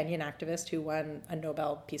after a Kenyan activist who won a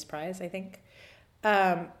Nobel Peace Prize, I think.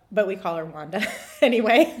 But we call her Wanda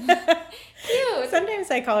anyway. Cute.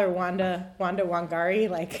 Sometimes I call her Wanda Wangari,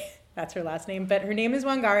 like that's her last name. But her name is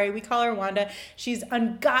Wangari. We call her Wanda. She's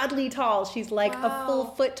ungodly tall. She's like a full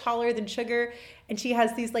foot taller than Sugar. And she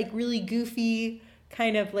has these like really goofy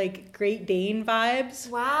kind of like Great Dane vibes.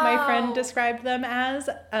 Wow. My friend described them as.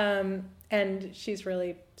 And she's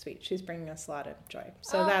really sweet. She's bringing us a lot of joy.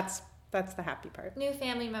 So that's the happy part. New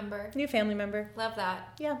family member. New family member. Love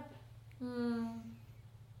that. Yeah.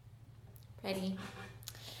 Pretty.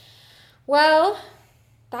 Well,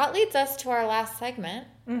 that leads us to our last segment,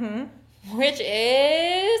 which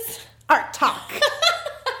is Art Talk. Carson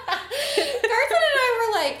and I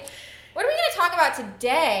were like, what are we going to talk about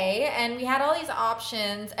today? And we had all these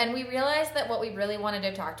options, and we realized that what we really wanted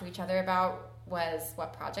to talk to each other about was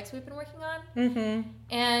what projects we've been working on.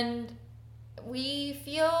 And we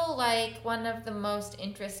feel like one of the most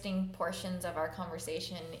interesting portions of our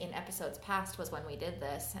conversation in episodes past was when we did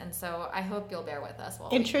this. And so I hope you'll bear with us.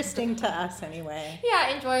 Interesting to us anyway.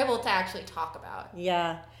 Yeah, enjoyable to actually talk about.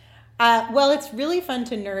 Yeah. Well, it's really fun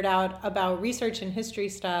to nerd out about research and history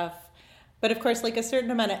stuff. But of course, like a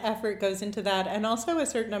certain amount of effort goes into that, and also a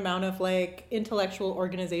certain amount of like intellectual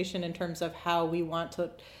organization in terms of how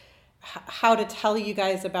to tell you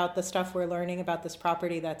guys about the stuff we're learning about this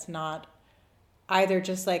property that's not either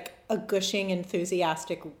just like a gushing,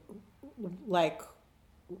 enthusiastic, like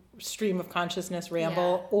stream of consciousness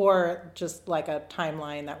ramble, or just like a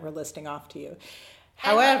timeline that we're listing off to you.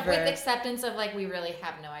 However, and with acceptance of like we really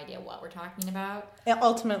have no idea what we're talking about.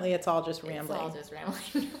 Ultimately, it's all just rambling. It's all just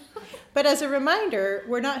rambling. But as a reminder,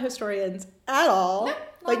 we're not historians at all.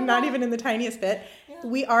 No, not even in the tiniest bit. Yeah.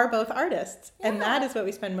 We are both artists. Yeah. And that is what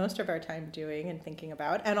we spend most of our time doing and thinking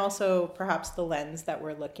about. And also perhaps the lens that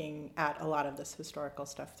we're looking at a lot of this historical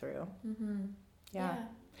stuff through. Yeah.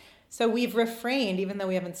 So we've refrained, even though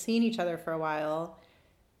we haven't seen each other for a while,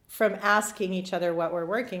 from asking each other what we're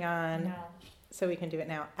working on. No. So we can do it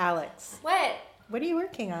now. Alex. What? What are you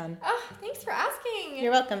working on? Oh, thanks for asking.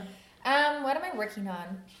 You're welcome. What am I working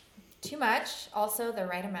on? Too much, also the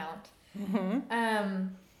right amount.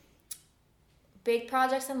 Big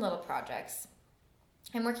projects and little projects.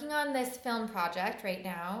 I'm working on this film project right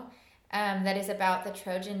now that is about the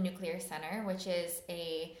Trojan Nuclear Center, which is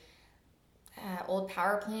a old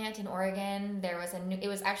power plant in Oregon. It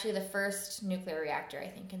was actually the first nuclear reactor, I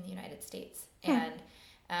think, in the United States. And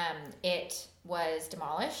it was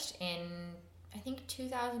demolished in, I think,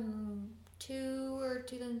 2002 or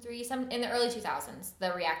 2003, in the early 2000s.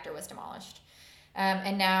 The reactor was demolished.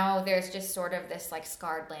 And now there's just sort of this like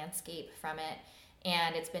scarred landscape from it,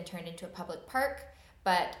 and it's been turned into a public park,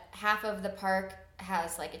 but half of the park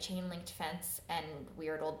has like a chain linked fence and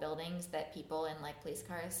weird old buildings that people in like police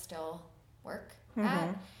cars still work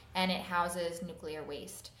at, and it houses nuclear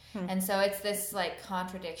waste. And so it's this like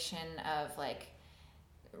contradiction of like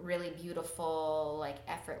really beautiful, like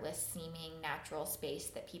effortless seeming natural space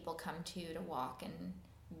that people come to walk and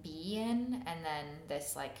be in, and then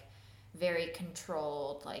this like very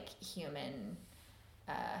controlled, like human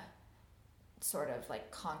sort of like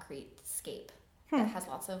concrete scape that has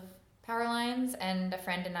lots of power lines. And a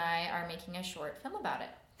friend and I are making a short film about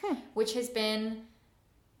it, which has been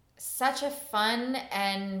such a fun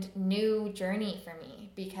and new journey for me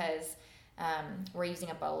because we're using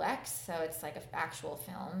a Bolex, so it's like an actual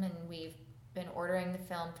film, and we've been ordering the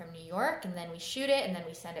film from New York, and then we shoot it, and then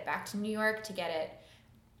we send it back to New York to get it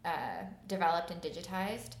developed and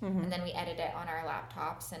digitized, and then we edit it on our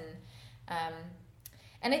laptops.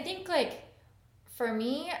 And I think like for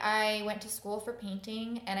me, I went to school for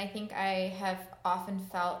painting, and I think I have often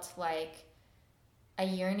felt like a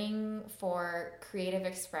yearning for creative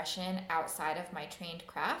expression outside of my trained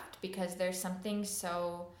craft, because there's something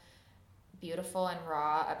so beautiful and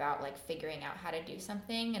raw about like figuring out how to do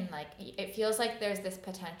something, and like it feels like there's this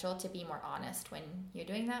potential to be more honest when you're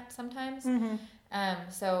doing that sometimes.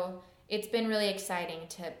 So it's been really exciting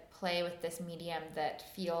to play with this medium that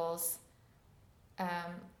feels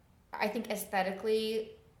I think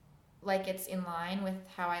aesthetically like it's in line with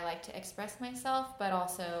how I like to express myself, but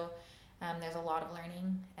also there's a lot of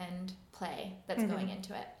learning and play that's going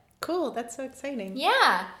into it. Cool. That's so exciting.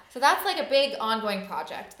 Yeah. So that's like a big ongoing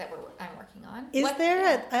project that I'm working on.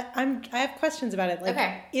 I have questions about it. Like,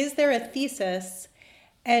 okay. Is there a thesis,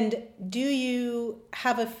 and do you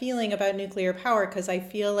have a feeling about nuclear power? Because I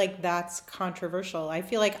feel like that's controversial. I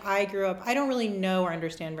feel like I grew up, I don't really know or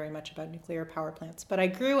understand very much about nuclear power plants, but I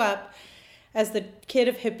grew up as the kid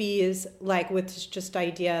of hippies, like with just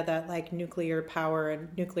idea that like nuclear power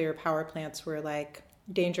and nuclear power plants were like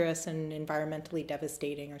dangerous and environmentally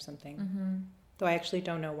devastating or something. Though I actually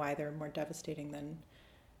don't know why they're more devastating than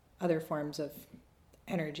other forms of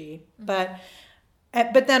energy. But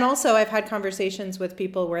then also I've had conversations with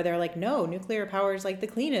people where they're like, no, nuclear power is like the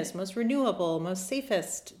cleanest, most renewable, most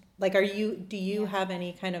safest. Like, do you have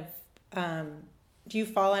any kind of, do you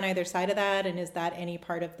fall on either side of that? And is that any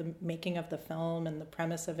part of the making of the film and the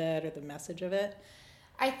premise of it or the message of it?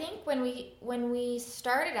 I think when we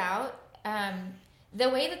started out, the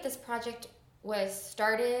way that this project was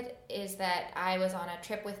started is that I was on a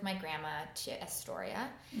trip with my grandma to Astoria,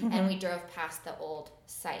 and we drove past the old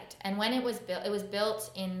site. And when it was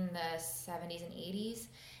built in the 70s and 80s,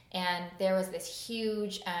 and there was this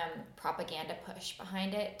huge propaganda push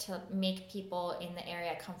behind it to make people in the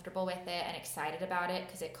area comfortable with it and excited about it,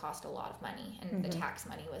 because it cost a lot of money, and the tax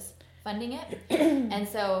money was funding it. And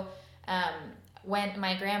so when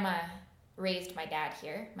my grandma raised my dad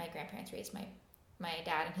here, my grandparents raised my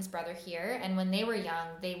dad and his brother here, and when they were young,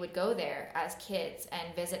 they would go there as kids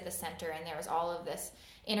and visit the center, and there was all of this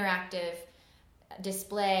interactive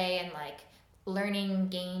display and like learning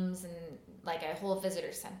games and like a whole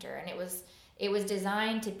visitor center, and it was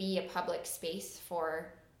designed to be a public space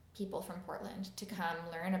for people from Portland to come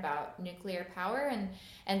learn about nuclear power.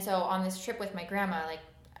 And so on this trip with my grandma, like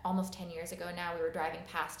almost 10 years ago now, we were driving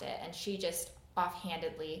past it, and she just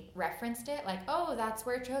offhandedly referenced it, like, oh, that's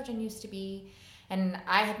where Trojan used to be. And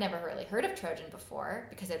I had never really heard of Trojan before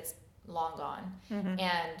because it's long gone.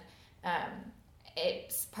 And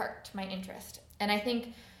it sparked my interest. And I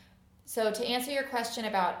think, so to answer your question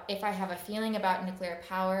about if I have a feeling about nuclear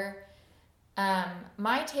power,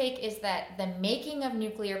 my take is that the making of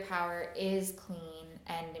nuclear power is clean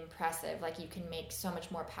and impressive. Like, you can make so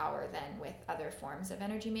much more power than with other forms of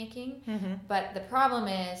energy making. But the problem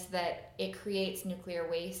is that it creates nuclear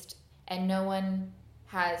waste, and no one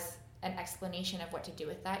has an explanation of what to do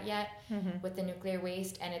with that yet, with the nuclear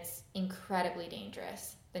waste, and it's incredibly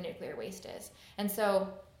dangerous, the nuclear waste is. And so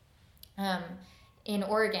in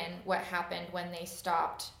Oregon, what happened when they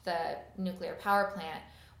stopped the nuclear power plant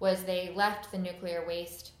was they left the nuclear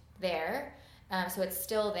waste there, so it's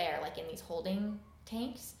still there, like in these holding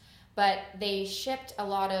tanks, but they shipped a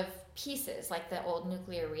lot of pieces, like the old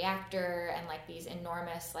nuclear reactor and like these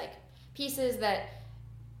enormous like pieces that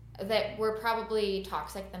were probably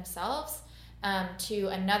toxic themselves, to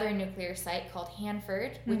another nuclear site called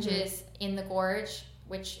Hanford, which is in the gorge,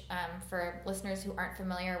 which for listeners who aren't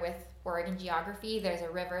familiar with Oregon geography, there's a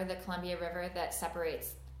river, the Columbia River, that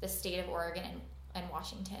separates the state of Oregon and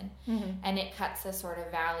Washington. And it cuts a sort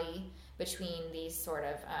of valley between these sort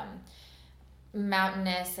of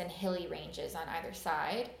mountainous and hilly ranges on either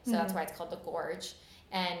side. So that's why it's called the gorge.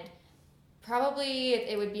 And probably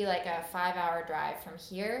it would be like a 5-hour drive from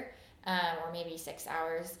here, or maybe 6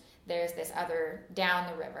 hours. There's this other, down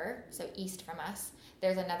the river, so east from us,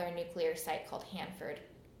 there's another nuclear site called Hanford,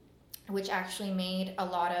 which actually made a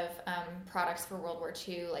lot of products for World War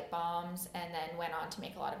II, like bombs, and then went on to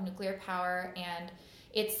make a lot of nuclear power. And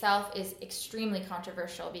itself is extremely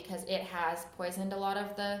controversial because it has poisoned a lot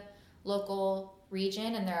of the local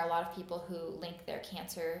region, and there are a lot of people who link their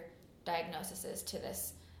cancer diagnoses to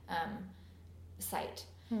this site.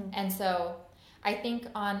 And so I think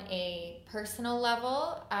on a personal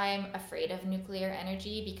level, I'm afraid of nuclear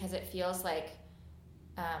energy because it feels like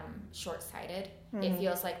short-sighted. It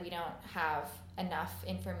feels like we don't have enough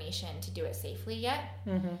information to do it safely yet.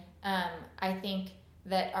 I think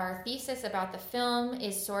that our thesis about the film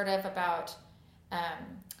is sort of about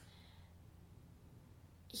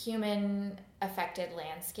human affected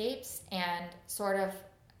landscapes and sort of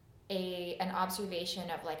an observation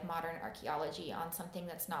of like modern archaeology on something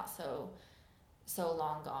that's not so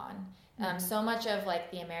long gone. So much of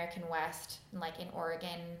like the American West, like in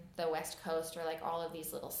Oregon, the West Coast, or like all of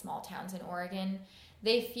these little small towns in Oregon,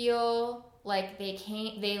 they feel like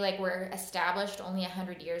they like were established only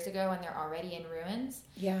 100 years ago and they're already in ruins.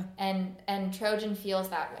 Yeah. And Trojan feels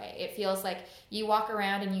that way. It feels like you walk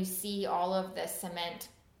around and you see all of the cement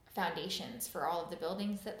foundations for all of the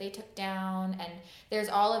buildings that they took down, and there's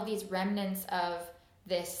all of these remnants of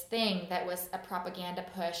this thing that was a propaganda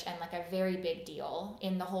push and like a very big deal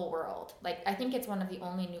in the whole world. Like, I think it's one of the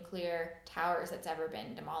only nuclear towers that's ever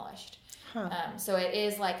been demolished. So it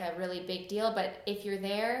is like a really big deal, but if you're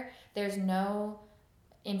there, there's no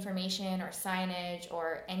information or signage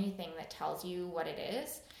or anything that tells you what it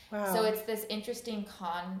is. Wow. So it's this interesting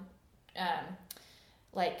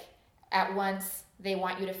like at once they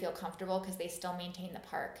want you to feel comfortable because they still maintain the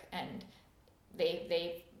park, and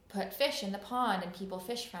they put fish in the pond and people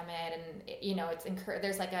fish from it, and you know, it's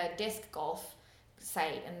there's like a disc golf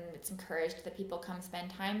site, and it's encouraged that people come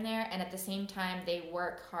spend time there, and at the same time they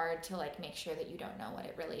work hard to like make sure that you don't know what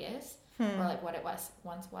it really is or like what it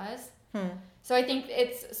once was. So I think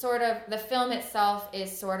it's sort of, the film itself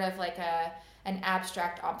is sort of like an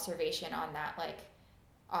abstract observation on that, like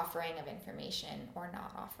offering of information or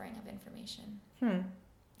not offering of information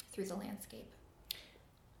through the landscape.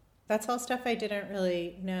 That's all stuff I didn't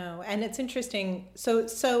really know. And it's interesting.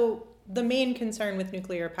 So the main concern with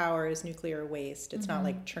nuclear power is nuclear waste. It's not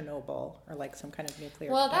like Chernobyl or like some kind of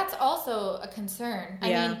nuclear. Well, that's also a concern.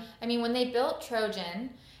 I mean, when they built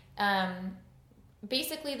Trojan,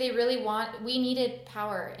 basically we needed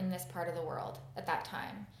power in this part of the world at that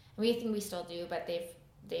time. We think we still do, but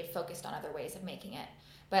they've focused on other ways of making it.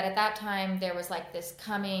 But at that time, there was like this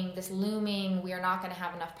looming, we are not going to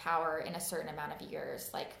have enough power in a certain amount of years.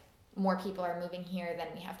 Like, more people are moving here than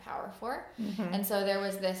we have power for. And so there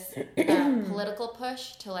was this political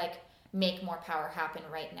push to like make more power happen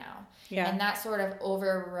right now. Yeah. And that sort of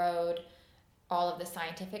overrode all of the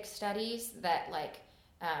scientific studies that like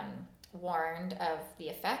warned of the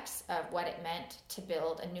effects of what it meant to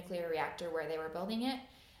build a nuclear reactor where they were building it.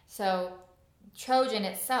 So Trojan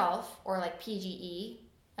itself, or like PGE,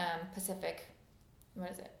 Pacific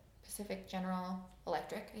General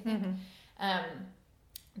Electric, I think,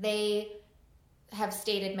 they have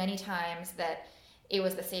stated many times that it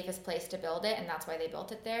was the safest place to build it, and that's why they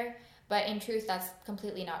built it there. But in truth, that's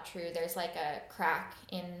completely not true. There's like a crack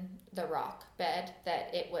in the rock bed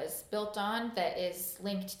that it was built on that is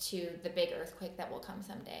linked to the big earthquake that will come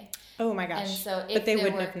someday. Oh my gosh. And so but they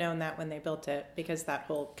wouldn't have known that when they built it, because that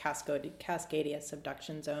whole Cascadia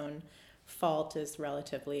subduction zone fault is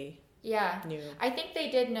relatively new. I think they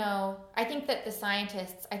did know. I think that the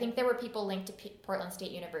scientists, I think there were people linked to Portland State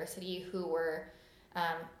University who were,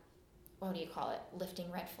 what do you call it?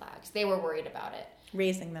 Lifting red flags. They were worried about it.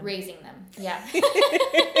 Raising them, yeah.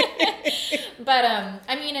 But,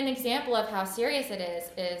 I mean, an example of how serious it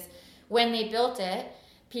is when they built it,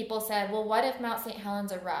 people said, well, what if Mount St.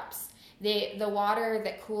 Helens erupts? The water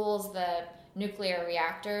that cools the nuclear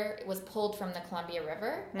reactor was pulled from the Columbia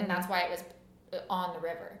River, and that's why it was on the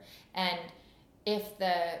river. And if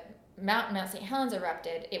the Mount St. Helens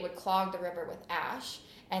erupted, it would clog the river with ash,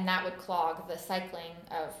 and that would clog the cycling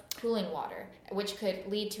of cooling water, which could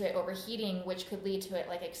lead to it overheating, which could lead to it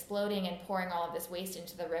like exploding and pouring all of this waste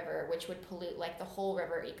into the river, which would pollute like the whole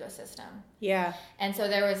river ecosystem. Yeah. And so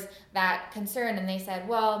there was that concern, and they said,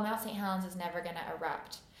 well, Mount St. Helens is never going to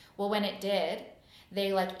erupt. Well, when it did,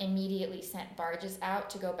 they like immediately sent barges out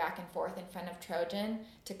to go back and forth in front of Trojan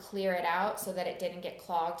to clear it out so that it didn't get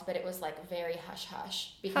clogged, but it was like very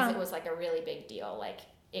hush-hush because it was like a really big deal. Like,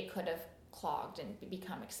 it could have clogged and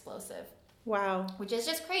become explosive. Wow. Which is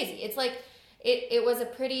just crazy. It's like it was a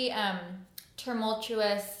pretty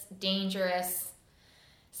tumultuous, dangerous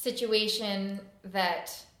situation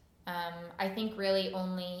that I think really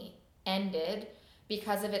only ended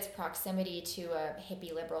because of its proximity to a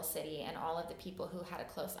hippie liberal city and all of the people who had a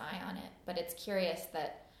close eye on it. But it's curious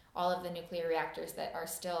that all of the nuclear reactors that are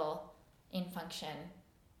still in function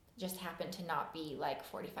just happen to not be like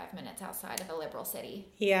 45 minutes outside of a liberal city.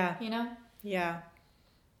 Yeah. You know? Yeah.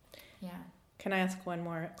 Yeah. Can I ask one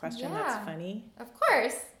more question that's funny? Of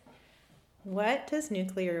course. What does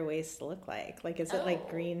nuclear waste look like? Like, is it like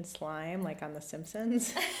green slime, like on The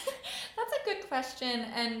Simpsons? That's a good question.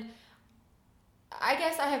 And I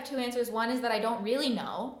guess I have two answers. One is that I don't really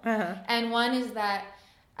know. And one is that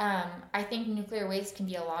I think nuclear waste can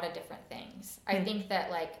be a lot of different things. I think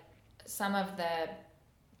that like some of the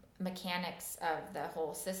mechanics of the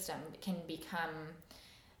whole system can become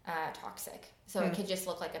toxic. So it could just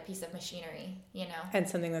look like a piece of machinery, you know? And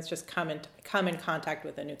something that's just come in contact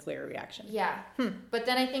with a nuclear reaction. Yeah. But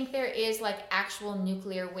then I think there is like actual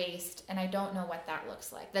nuclear waste, and I don't know what that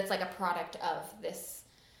looks like. That's like a product of this,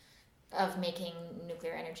 of making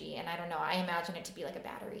nuclear energy. And I don't know, I imagine it to be like a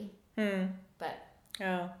battery. But.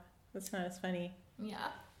 Oh, that's not as funny. Yeah.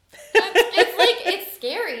 It's like, it's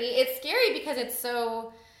scary. It's scary because it's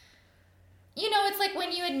so, you know, it's like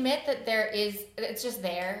when you admit that it's just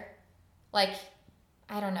there. Like,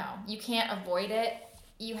 I don't know. You can't avoid it.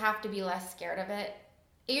 You have to be less scared of it.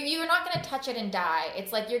 You're not going to touch it and die.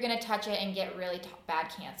 It's like you're going to touch it and get really bad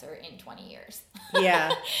cancer in 20 years.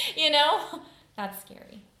 Yeah. You know? That's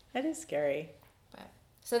scary. That is scary.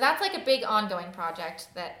 So that's like a big ongoing project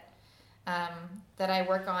that I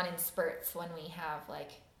work on in spurts when we have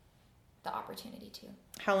like the opportunity to.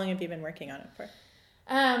 How long have you been working on it for?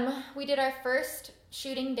 We did our first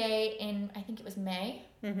shooting day in, I think it was May.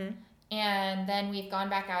 Mm-hmm. And then we've gone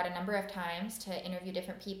back out a number of times to interview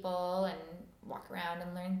different people and walk around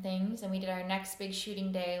and learn things. And we did our next big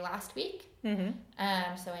shooting day last week. Mm-hmm.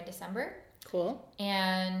 So in December. Cool.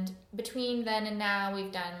 And between then and now,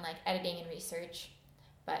 we've done like editing and research.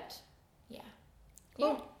 But yeah.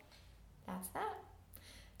 Cool. Yeah. That's that.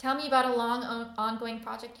 Tell me about a long ongoing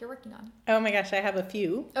project you're working on. Oh my gosh, I have a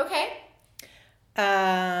few. Okay.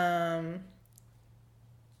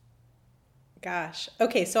 Gosh.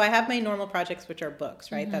 Okay, so I have my normal projects, which are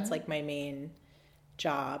books, right? Mm-hmm. That's like my main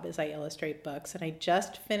job is I illustrate books. And I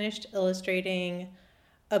just finished illustrating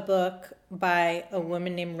a book by a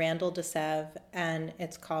woman named Randall DeSev, and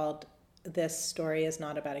it's called This Story Is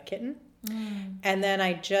Not About a Kitten. Mm. And then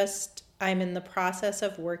I'm in the process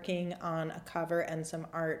of working on a cover and some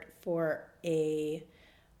art for a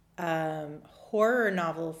horror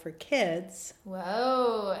novel for kids.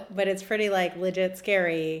 Whoa. But it's pretty like legit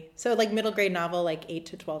scary. So like middle grade novel, like 8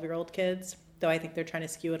 to 12-year-old kids, though I think they're trying to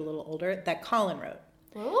skew it a little older, that Colin wrote.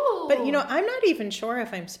 Ooh. But, you know, I'm not even sure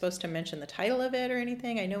if I'm supposed to mention the title of it or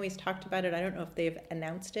anything. I know he's talked about it. I don't know if they've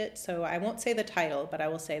announced it. So I won't say the title, but I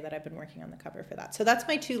will say that I've been working on the cover for that. So that's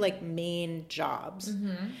my two, like, main jobs.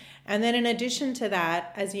 Mm-hmm. And then in addition to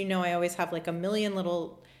that, as you know, I always have, like, a million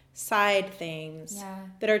little side things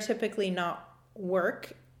that are typically not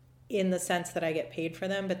work in the sense that I get paid for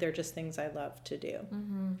them, but they're just things I love to do.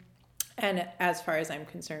 Mm-hmm. And as far as I'm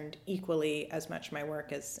concerned, equally as much my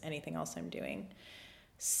work as anything else I'm doing.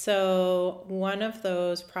 So one of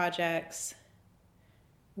those projects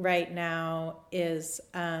right now is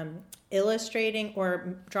illustrating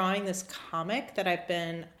or drawing this comic that I've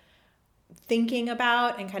been thinking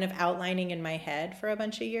about and kind of outlining in my head for a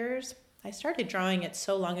bunch of years. I started drawing it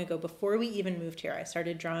so long ago, before we even moved here. I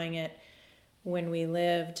started drawing it when we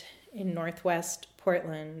lived in Northwest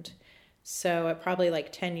Portland. So probably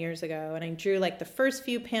like 10 years ago. And I drew like the first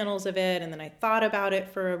few panels of it, and then I thought about it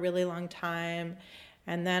for a really long time.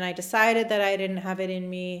 And then I decided that I didn't have it in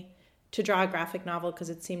me to draw a graphic novel because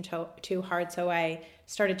it seemed too hard. So I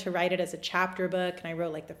started to write it as a chapter book, and I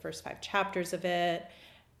wrote like the first 5 chapters of it.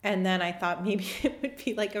 And then I thought maybe it would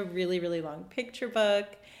be like a really, really long picture book.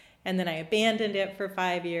 And then I abandoned it for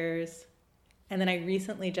 5 years. And then I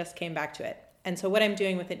recently just came back to it. And so what I'm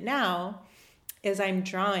doing with it now is I'm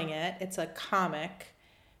drawing it. It's a comic.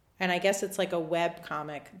 And I guess it's like a web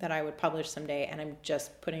comic that I would publish someday. And I'm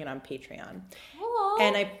just putting it on Patreon. Hello.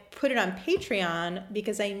 And I put it on Patreon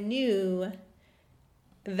because I knew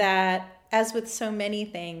that, as with so many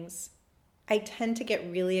things, I tend to get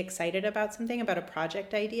really excited about something, about a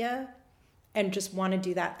project idea, and just want to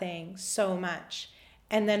do that thing so much.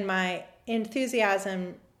 And then my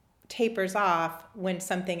enthusiasm tapers off when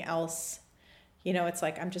something else, you know, it's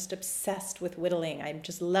like I'm just obsessed with whittling. I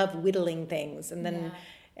just love whittling things. And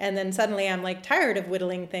then suddenly I'm like tired of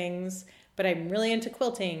whittling things, but I'm really into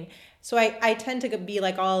quilting. So I tend to be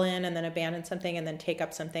like all in and then abandon something and then take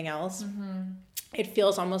up something else. Mm-hmm. It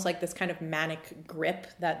feels almost like this kind of manic grip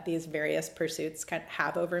that these various pursuits kind of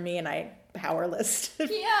have over me, and I'm powerless to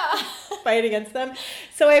fight against them.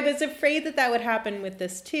 So I was afraid that would happen with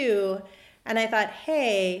this too. And I thought,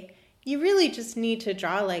 hey, you really just need to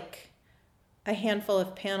draw like a handful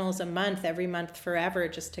of panels a month, every month forever,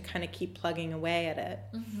 just to kind of keep plugging away at it.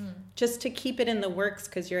 Mm-hmm. Just to keep it in the works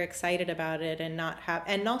because you're excited about it, and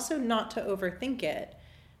and also not to overthink it.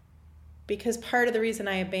 Because part of the reason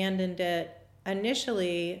I abandoned it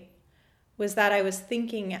initially was that I was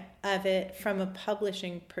thinking of it from a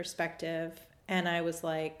publishing perspective, and I was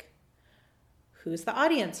like, who's the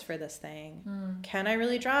audience for this thing? Can I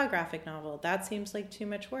really draw a graphic novel? That seems like too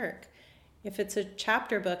much work. If it's a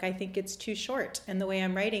chapter book, I think it's too short, and the way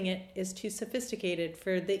I'm writing it is too sophisticated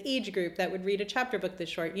for the age group that would read a chapter book this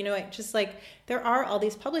short. You know, just like there are all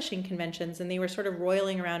these publishing conventions, and they were sort of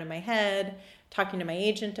roiling around in my head, talking to my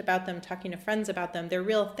agent about them, talking to friends about them. They're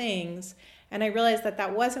real things. And I realized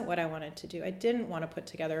that wasn't what I wanted to do. I didn't want to put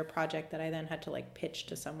together a project that I then had to like pitch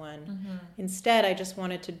to someone. Mm-hmm. Instead, I just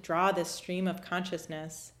wanted to draw this stream of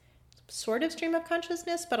consciousness, sort of stream of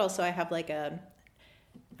consciousness, but also I have like a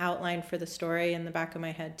outline for the story in the back of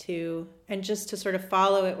my head too. And just to sort of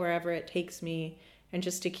follow it wherever it takes me and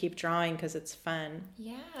just to keep drawing because it's fun.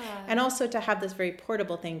 Yeah. And also to have this very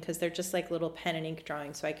portable thing because they're just like little pen and ink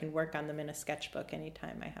drawings, so I can work on them in a sketchbook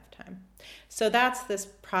anytime I have time. So that's this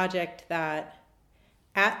project that,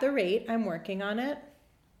 at the rate I'm working on it,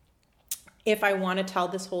 if I want to tell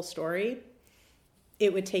this whole story,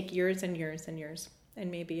 it would take years and years and years, and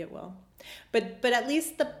maybe it will. But at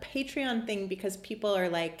least the Patreon thing, because people are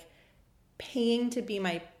like paying to be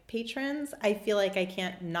my patrons, I feel like I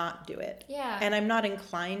can't not do it. Yeah. And I'm not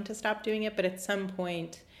inclined to stop doing it, but at some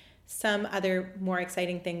point, some other more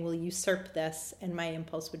exciting thing will usurp this, and my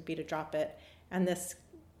impulse would be to drop it. And this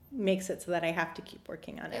makes it so that I have to keep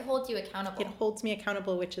working on it. It holds you accountable. It holds me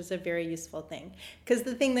accountable, which is a very useful thing. Because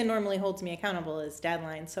the thing that normally holds me accountable is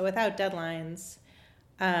deadlines. So without deadlines,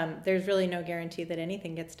 there's really no guarantee that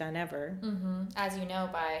anything gets done ever. Mm-hmm. As you know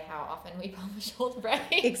by how often we publish Old Bright.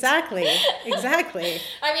 Exactly.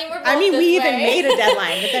 I mean, we're both we way. even made a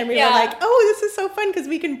deadline, but then we were like, oh, this is so fun because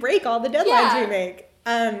we can break all the deadlines we make.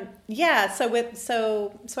 So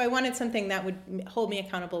I wanted something that would hold me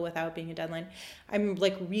accountable without being a deadline. I'm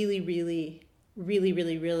like really, really, really,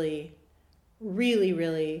 really, really, really,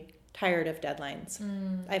 really tired of deadlines.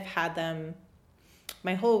 I've had them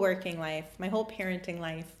my whole working life, my whole parenting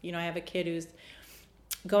life. You know, I have a kid who's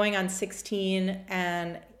going on 16,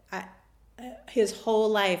 and his whole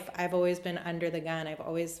life I've always been under the gun. I've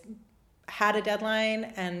always had a deadline,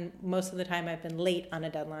 and most of the time I've been late on a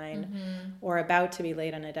deadline or about to be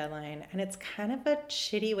late on a deadline. And it's kind of a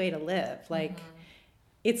shitty way to live. Like,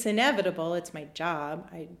 it's inevitable. It's my job.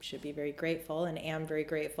 I should be very grateful and am very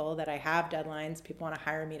grateful that I have deadlines. People want to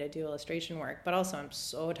hire me to do illustration work, but also I'm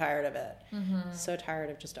so tired of it. So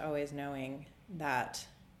tired of just always knowing that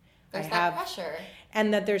there's I that have pressure,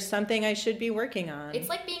 and that there's something I should be working on. It's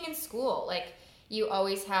like being in school. Like, you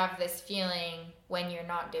always have this feeling when you're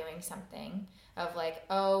not doing something of like,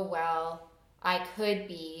 oh, well, I could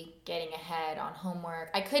be getting ahead on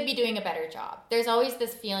homework. I could be doing a better job. There's always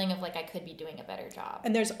this feeling of like I could be doing a better job.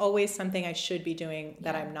 And there's always something I should be doing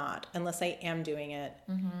that I'm not, unless I am doing it.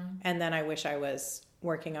 And then I wish I was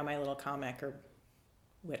working on my little comic or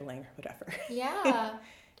whittling or whatever. Yeah,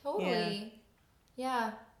 totally.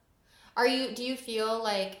 Yeah. Do you feel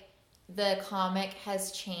like the comic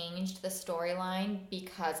has changed the storyline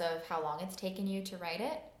because of how long it's taken you to write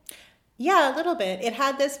it? Yeah, a little bit. It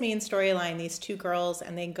had this main storyline, these two girls,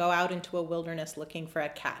 and they go out into a wilderness looking for a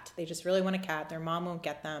cat. They just really want a cat. Their mom won't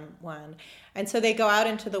get them one. And so they go out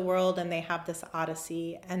into the world and they have this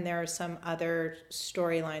odyssey, and there are some other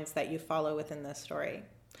storylines that you follow within this story.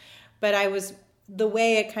 But the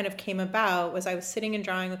way it kind of came about was I was sitting and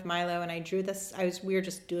drawing with Milo, and I drew this, we were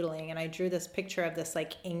just doodling, and I drew this picture of this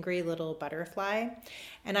like angry little butterfly.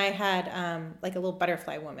 And I had like a little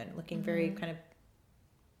butterfly woman looking very kind of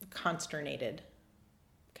consternated.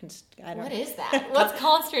 What is that? What's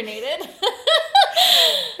consternated?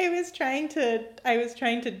 I was trying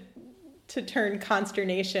to turn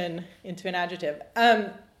consternation into an adjective.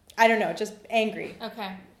 I don't know, just angry.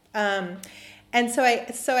 Okay. And so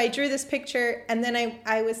I drew this picture, and then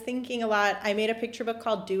I was thinking a lot. I made a picture book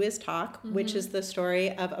called Do Is Talk, which is the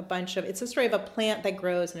story of it's a story of a plant that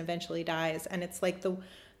grows and eventually dies. And it's like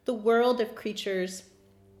the world of creatures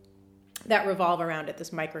that revolve around it,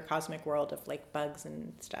 this microcosmic world of like bugs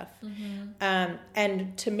and stuff.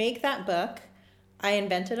 And to make that book, I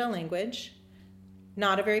invented a language,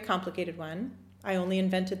 not a very complicated one. I only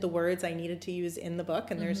invented the words I needed to use in the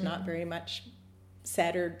book, and there's not very much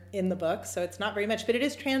said or in the book, so it's not very much, but it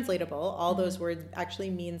is translatable. All those words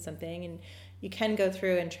actually mean something, and you can go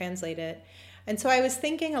through and translate it. And so I was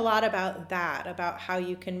thinking a lot about that, about how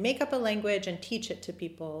you can make up a language and teach it to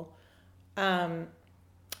people.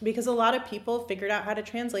 Because a lot of people figured out how to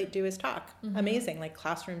translate Do Is Talk. Amazing. Like,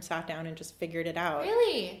 classroom sat down and just figured it out.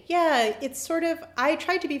 Really? Yeah, it's sort of, I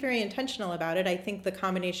tried to be very intentional about it. I think the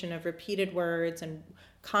combination of repeated words and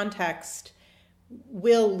context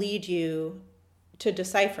will lead you to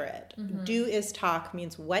decipher it. Do Is Talk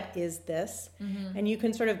means what is this? And you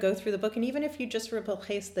can sort of go through the book, and even if you just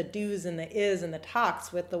replace the do's and the is and the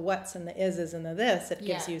talks with the what's and the is's and the this, it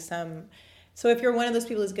gives you some. So if you're one of those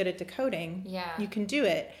people who's good at decoding, you can do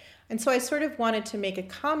it. And so I sort of wanted to make a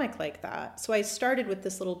comic like that. So I started with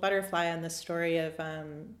this little butterfly and this story of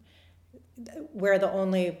where the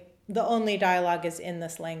only dialogue is in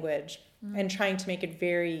this language, and trying to make it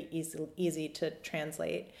very easy to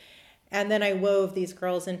translate. And then I wove these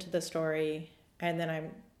girls into the story, and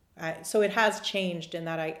then so it has changed in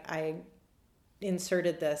that I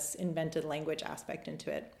inserted this invented language aspect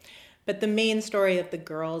into it. But the main story of the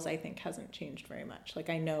girls, I think, hasn't changed very much. Like,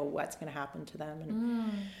 I know what's going to happen to them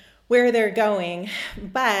and where they're going.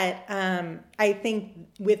 But I think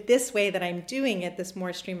with this way that I'm doing it, this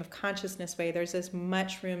more stream of consciousness way, there's as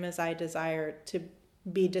much room as I desire to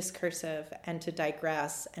be discursive and to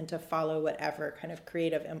digress and to follow whatever kind of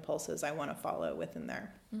creative impulses I want to follow within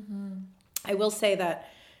there. Mm-hmm. I will say that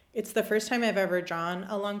it's the first time I've ever drawn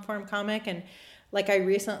a long form comic, and like I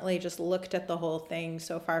recently just looked at the whole thing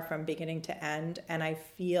so far from beginning to end, and I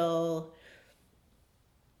feel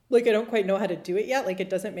like I don't quite know how to do it yet. Like it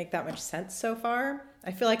doesn't make that much sense so far.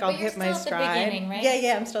 I feel like I'll hit my stride. At the beginning, right?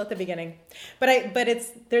 Yeah, I'm still at the beginning. But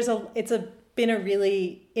it's been a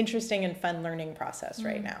really interesting and fun learning process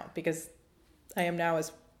right now, because I am now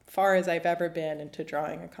as far as I've ever been into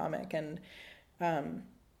drawing a comic, and I'm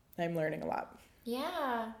learning a lot.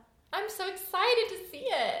 Yeah. I'm so excited to see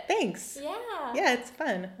it. Thanks. Yeah. Yeah, it's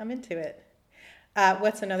fun. I'm into it.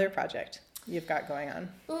 What's another project you've got going on?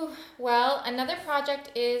 Ooh, well, another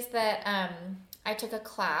project is that I took a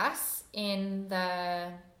class in the,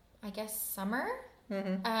 I guess, summer.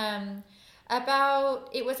 Mm-hmm.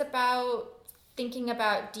 It was about thinking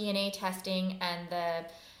about DNA testing and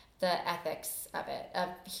the ethics of it, of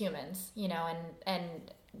humans,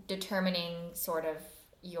 and determining sort of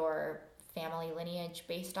your family lineage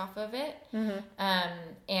based off of it. Mm-hmm.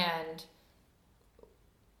 And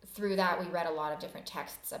through that, we read a lot of different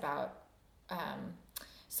texts about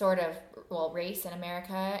race in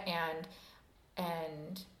America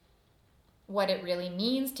and what it really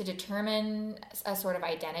means to determine a sort of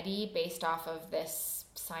identity based off of this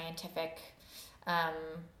scientific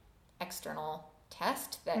external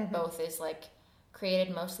test that mm-hmm. both is like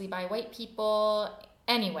created mostly by white people.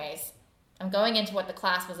 Anyways, I'm going into what the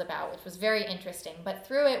class was about, which was very interesting. But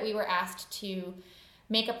through it, we were asked to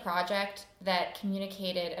make a project that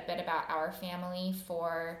communicated a bit about our family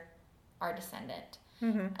for our descendant.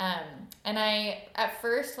 Mm-hmm. And I, at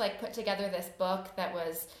first, put together this book that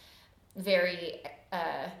was very,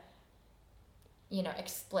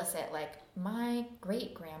 explicit, like, my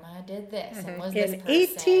great-grandma did this and was this person.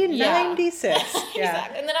 In 1896. Yeah.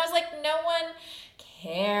 Exactly. And then I was like, no one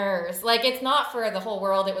cares. Like, it's not for the whole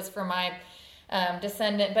world. It was for my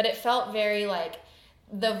descendant. But it felt very,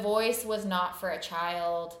 the voice was not for a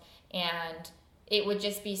child, and it would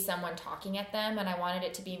just be someone talking at them, and I wanted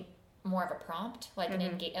it to be more of a prompt,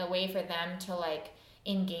 mm-hmm. a way for them to,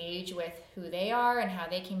 engage with who they are and how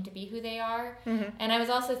they came to be who they are. Mm-hmm. And I was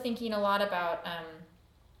also thinking a lot about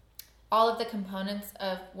all of the components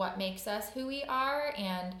of what makes us who we are,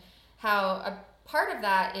 and how a part of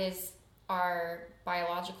that is our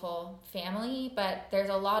biological family, but there's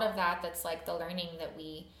a lot of that that's the learning that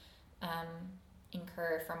we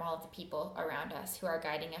incur from all of the people around us who are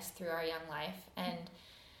guiding us through our young life.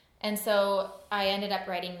 And so I ended up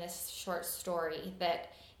writing this short story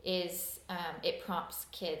that is, it prompts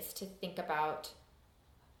kids to think about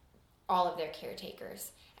all of their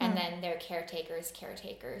caretakers, and then their caretakers'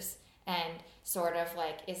 caretakers, and sort of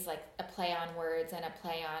is a play on words and a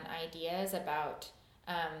play on ideas about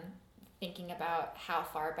thinking about how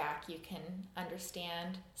far back you can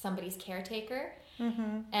understand somebody's caretaker.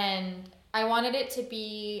 Mm-hmm. And I wanted it to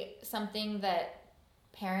be something that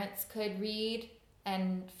parents could read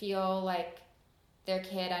and feel like their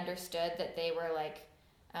kid understood that they were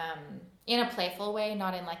in a playful way,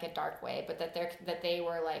 not in a dark way, but that they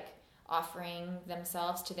were offering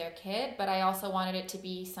themselves to their kid. But I also wanted it to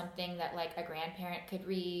be something that a grandparent could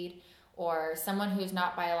read, or someone who's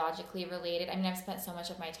not biologically related. I mean, I've spent so much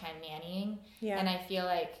of my time nannying, and I feel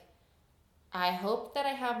I hope that I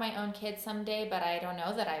have my own kids someday, but I don't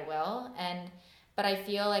know that I will. But I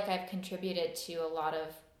feel like I've contributed to a lot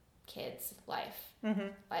of kids' lives,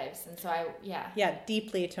 and so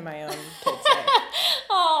deeply to my own kids' life.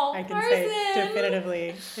 Oh, I can say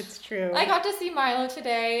definitively, it's true. I got to see Milo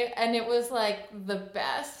today, and it was the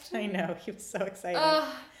best. I know, he was so excited.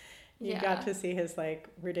 You got to see his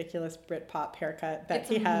ridiculous Britpop haircut that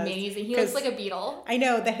he has. It's amazing. He looks like a beetle. I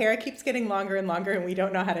know, the hair keeps getting longer and longer, and we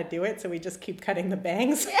don't know how to do it, so we just keep cutting the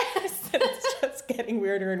bangs. Yes. And it's just getting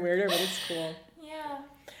weirder and weirder, but it's cool. Yeah.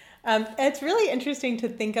 It's really interesting to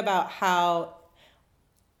think about how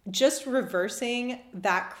just reversing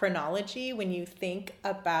that chronology when you think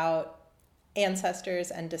about ancestors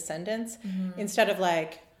and descendants, mm-hmm. instead of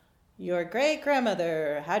your great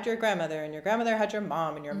grandmother had your grandmother, and your grandmother had your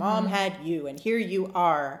mom, and your mm-hmm. mom had you, and here you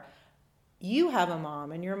are. You have a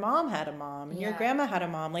mom, and your mom had a mom, and your grandma had a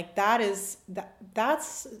mom.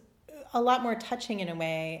 That's a lot more touching in a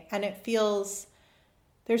way, and it feels,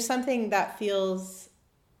 there's something that feels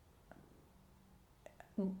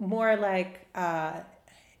more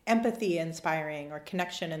empathy inspiring or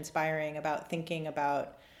connection inspiring about thinking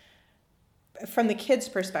about from the kid's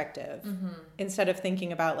perspective, instead of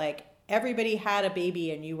thinking about like everybody had a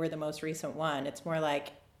baby and you were the most recent one, it's more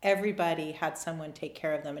like everybody had someone take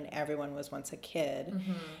care of them and everyone was once a kid,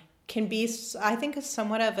 can be, I think,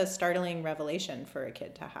 somewhat of a startling revelation for a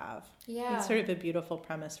kid to have. Yeah. It's sort of a beautiful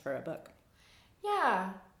premise for a book. Yeah.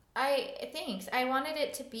 Thanks. I wanted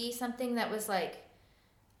it to be something that was like,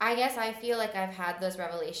 I guess I feel like I've had those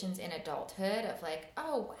revelations in adulthood of like,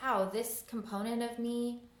 oh, wow, this component of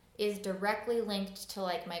me is directly linked to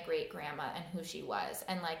like my great grandma and who she was.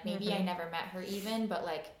 And like, maybe I never met her even, but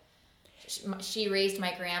like she raised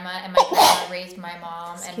my grandma and my grandma raised my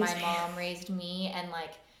mom and my mom raised me. And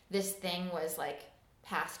like this thing was like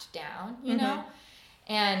passed down, you know?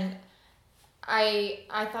 And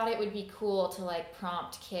I thought it would be cool to like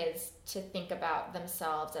prompt kids to think about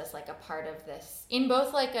themselves as like a part of this in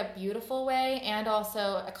both like a beautiful way and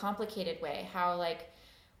also a complicated way. How like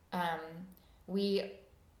we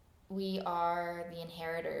are the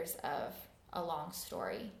inheritors of a long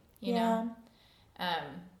story, you know?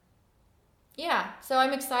 Yeah. So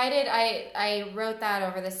I'm excited. I wrote that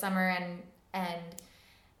over the summer and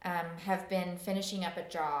have been finishing up a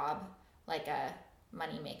job, like a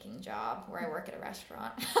money-making job where I work at a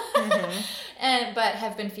restaurant. But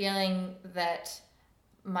have been feeling that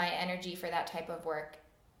my energy for that type of work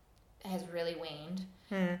has really waned.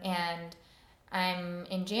 And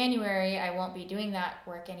in January, I won't be doing that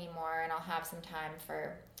work anymore, and I'll have some time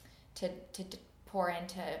to pour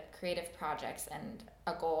into creative projects, and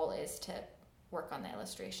a goal is to work on the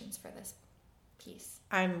illustrations for this piece.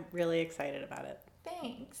 I'm really excited about it.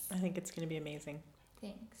 Thanks. I think it's going to be amazing.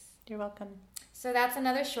 Thanks. You're welcome. So that's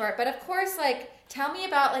another short, but of course, like, tell me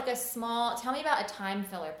about a time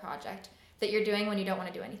filler project that you're doing when you don't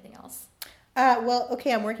want to do anything else. Well,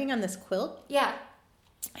 okay, I'm working on this quilt. Yeah.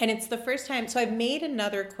 And it's the first time, so I've made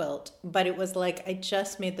another quilt, but it was like I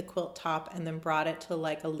just made the quilt top and then brought it to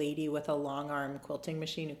like a lady with a long arm quilting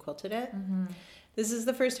machine who quilted it. This is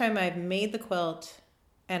the first time I've made the quilt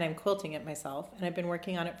and I'm quilting it myself, and I've been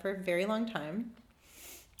working on it for a very long time.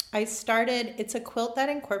 It's a quilt that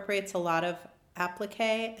incorporates a lot of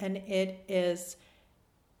applique, and it is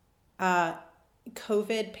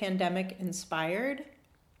COVID pandemic inspired.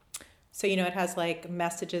 So, you know, it has like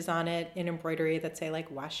messages on it in embroidery that say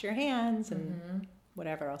like, wash your hands and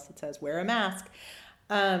whatever else it says, wear a mask.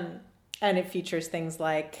 And it features things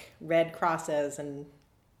like red crosses and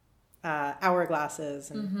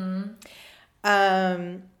hourglasses. And,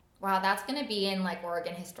 Wow, that's going to be in like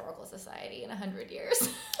Oregon Historical Society in 100 years.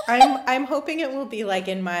 I'm hoping it will be like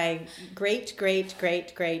in my great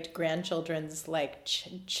grandchildren's like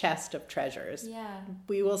chest of treasures. Yeah.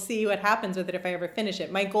 We will see what happens with it if I ever finish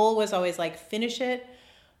it. My goal was always like finish it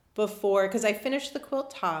before, because I finished the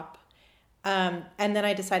quilt top, and then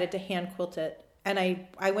I decided to hand quilt it. And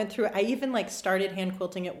I went through, I even like started hand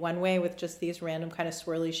quilting it one way with just these random kind of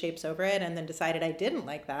swirly shapes over it, and then decided I didn't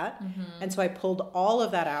like that. And so I pulled all of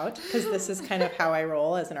that out, because this is kind of how I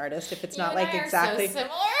roll as an artist. If it's not like exactly so similar.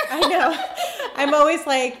 I know. I'm always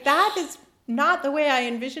like, that is not the way I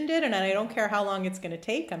envisioned it, and I don't care how long it's going to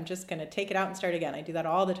take. I'm just going to take it out and start again. I do that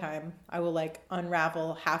all the time. I will like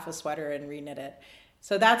unravel half a sweater and reknit it.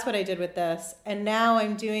 So that's what I did with this. And now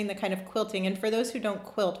I'm doing the kind of quilting. And for those who don't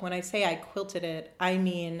quilt, when I say I quilted it, I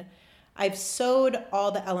mean I've sewed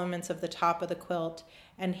all the elements of the top of the quilt.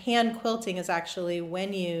 And hand quilting is actually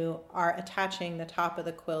when you are attaching the top of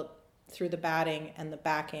the quilt through the batting and the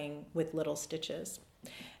backing with little stitches.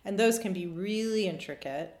 And those can be really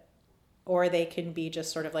intricate, or they can be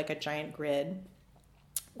just sort of like a giant grid,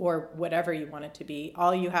 or whatever you want it to be.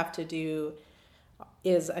 All you have to do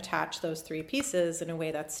is attach those three pieces in a way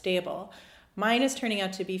that's stable. Mine is turning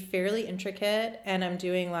out to be fairly intricate, and I'm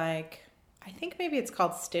doing like, I think maybe it's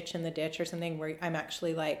called stitch in the ditch or something, where I'm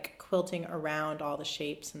actually like quilting around all the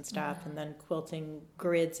shapes and stuff, and then quilting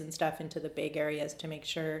grids and stuff into the big areas to make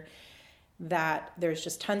sure that there's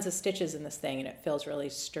just tons of stitches in this thing and it feels really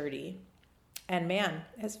sturdy. And man,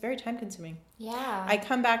 it's very time consuming. Yeah. I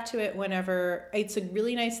come back to it whenever, it's a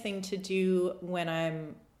really nice thing to do when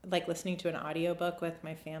I'm like listening to an audiobook with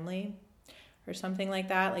my family or something like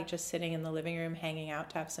that, like just sitting in the living room hanging out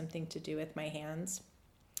to have something to do with my hands.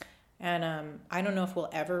 And I don't know if we'll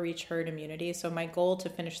ever reach herd immunity, so my goal to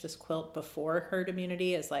finish this quilt before herd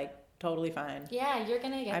immunity is like totally fine. Yeah, you're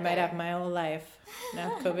gonna get I might have my whole life and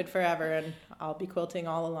have COVID forever, and I'll be quilting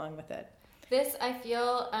all along with it. This, I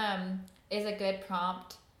feel, is a good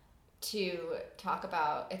prompt to talk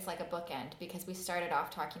about. It's like a bookend, because we started off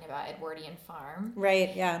talking about Edwardian Farm.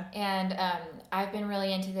 Right, yeah. And I've been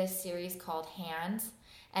really into this series called Hands,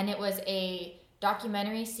 and it was a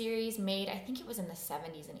documentary series made, I think it was in the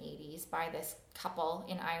 70s and 80s, by this couple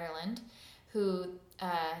in Ireland who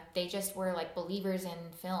they just were like believers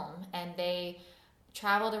in film, and they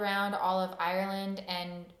traveled around all of Ireland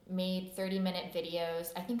and made 30-minute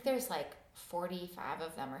videos. I think there's like 45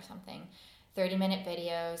 of them or something. 30-minute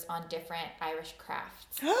videos on different Irish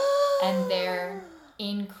crafts. And they're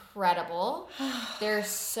incredible. They're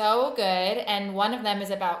so good. And one of them is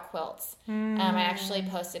about quilts. I actually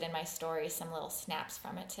posted in my story some little snaps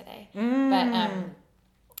from it today.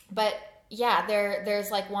 But yeah, there's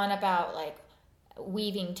like one about like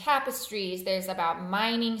weaving tapestries. There's about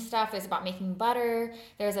mining stuff. There's about making butter.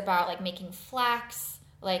 There's about like making flax,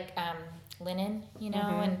 like linen,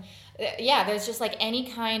 and yeah, there's just like any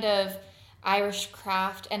kind of Irish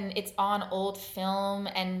craft, and it's on old film,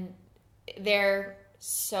 and they're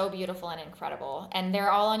so beautiful and incredible, and they're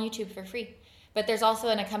all on YouTube for free. But there's also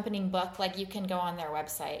an accompanying book, like you can go on their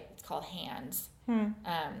website. It's called Hands.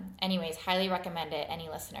 Anyways, highly recommend it, any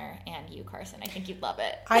listener, and you, Carson. I think you'd love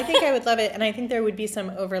it. I think I would love it, and I think there would be some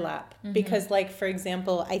overlap because, like, for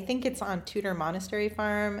example, I think it's on Tudor Monastery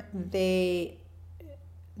Farm.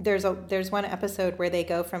 There's one episode where they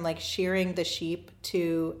go from like shearing the sheep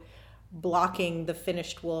to blocking the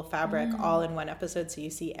finished wool fabric all in one episode, so you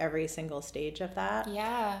see every single stage of that.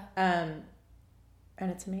 Yeah. And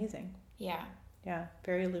it's amazing. Yeah. Yeah,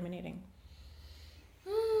 very illuminating.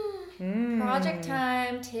 Project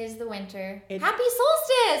time, 'tis the winter. Happy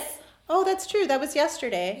solstice! Oh, that's true. That was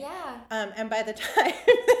yesterday. Yeah. And by the time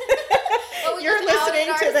we you're just listening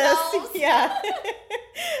outed to ourselves. this, yeah.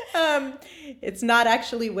 It's not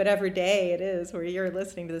actually whatever day it is where you're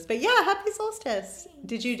listening to this. But yeah, happy solstice.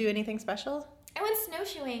 Did you do anything special? I went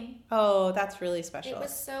snowshoeing. Oh, that's really special. It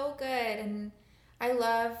was so good, and I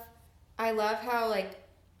love how like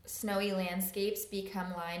snowy landscapes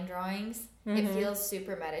become line drawings. It feels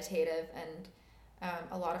super meditative, and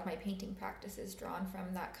a lot of my painting practice is drawn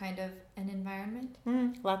from that kind of an environment.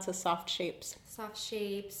 Lots of soft shapes. Soft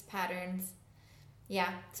shapes, patterns.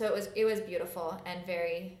 Yeah, so it was beautiful and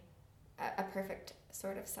very a perfect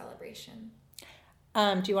sort of celebration.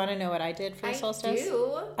 Do you want to know what I did for the solstice? I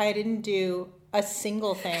do. I didn't do a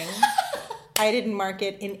single thing. I didn't mark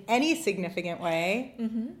it in any significant way.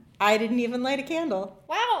 I didn't even light a candle.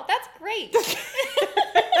 Wow, that's great.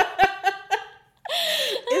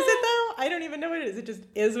 Is it though? I don't even know what it is. It just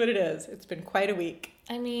is what it is. It's been quite a week.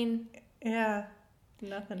 I mean, yeah,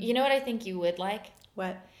 nothing. You know what I think you would like?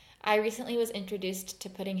 What? I recently was introduced to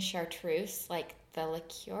putting chartreuse, like the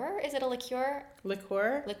liqueur. Is it a liqueur?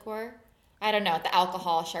 Liqueur? Liqueur. I don't know. The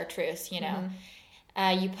alcohol chartreuse, you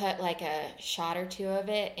put like a shot or two of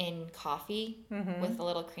it in coffee with a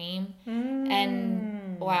little cream.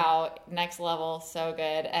 And wow, next level, so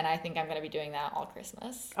good. And I think I'm going to be doing that all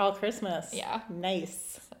Christmas. All Christmas. Yeah.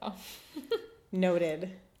 Nice. So.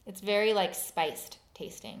 Noted. It's very like spiced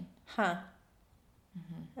tasting. Huh.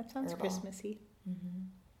 That sounds Herbal. Christmassy.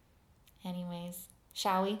 Anyways,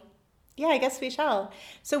 shall we? Yeah, I guess we shall.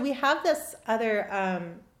 So we have this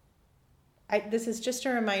other... this is just a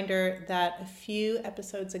reminder that a few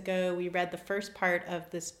episodes ago we read the first part of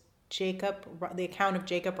this the account of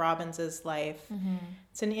Jacob Robbins's life.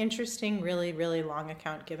 It's an interesting, really, really long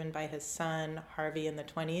account given by his son Harvey in the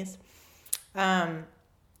 1920s,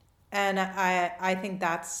 and I think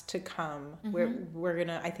that's to come. We're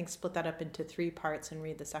gonna, I think, split that up into 3 parts and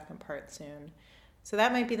read the second part soon. So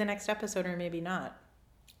that might be the next episode, or maybe not.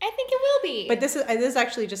 I think it will be. But this is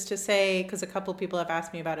actually just to say, because a couple people have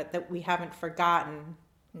asked me about it, that we haven't forgotten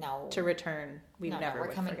to return. We're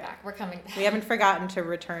coming back. We're coming back. We haven't forgotten to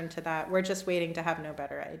return to that. We're just waiting to have no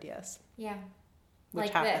better ideas. Yeah. Which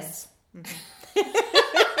like happens. This.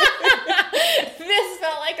 This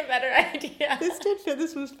felt like a better idea. This did fit.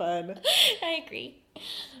 This was fun. I agree.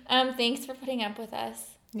 Thanks for putting up with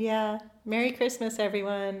us. Yeah. Merry Christmas,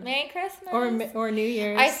 everyone. Merry Christmas. Or New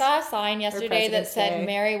Year's. I saw a sign yesterday that said, Day.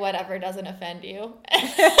 "Marry whatever doesn't offend you."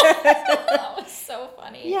 That was so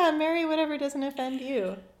funny. Yeah, marry whatever doesn't offend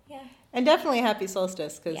you. Yeah. And definitely happy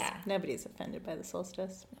solstice, because Yeah. nobody's offended by the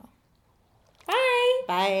solstice. No. Bye.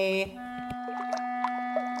 Bye. Bye.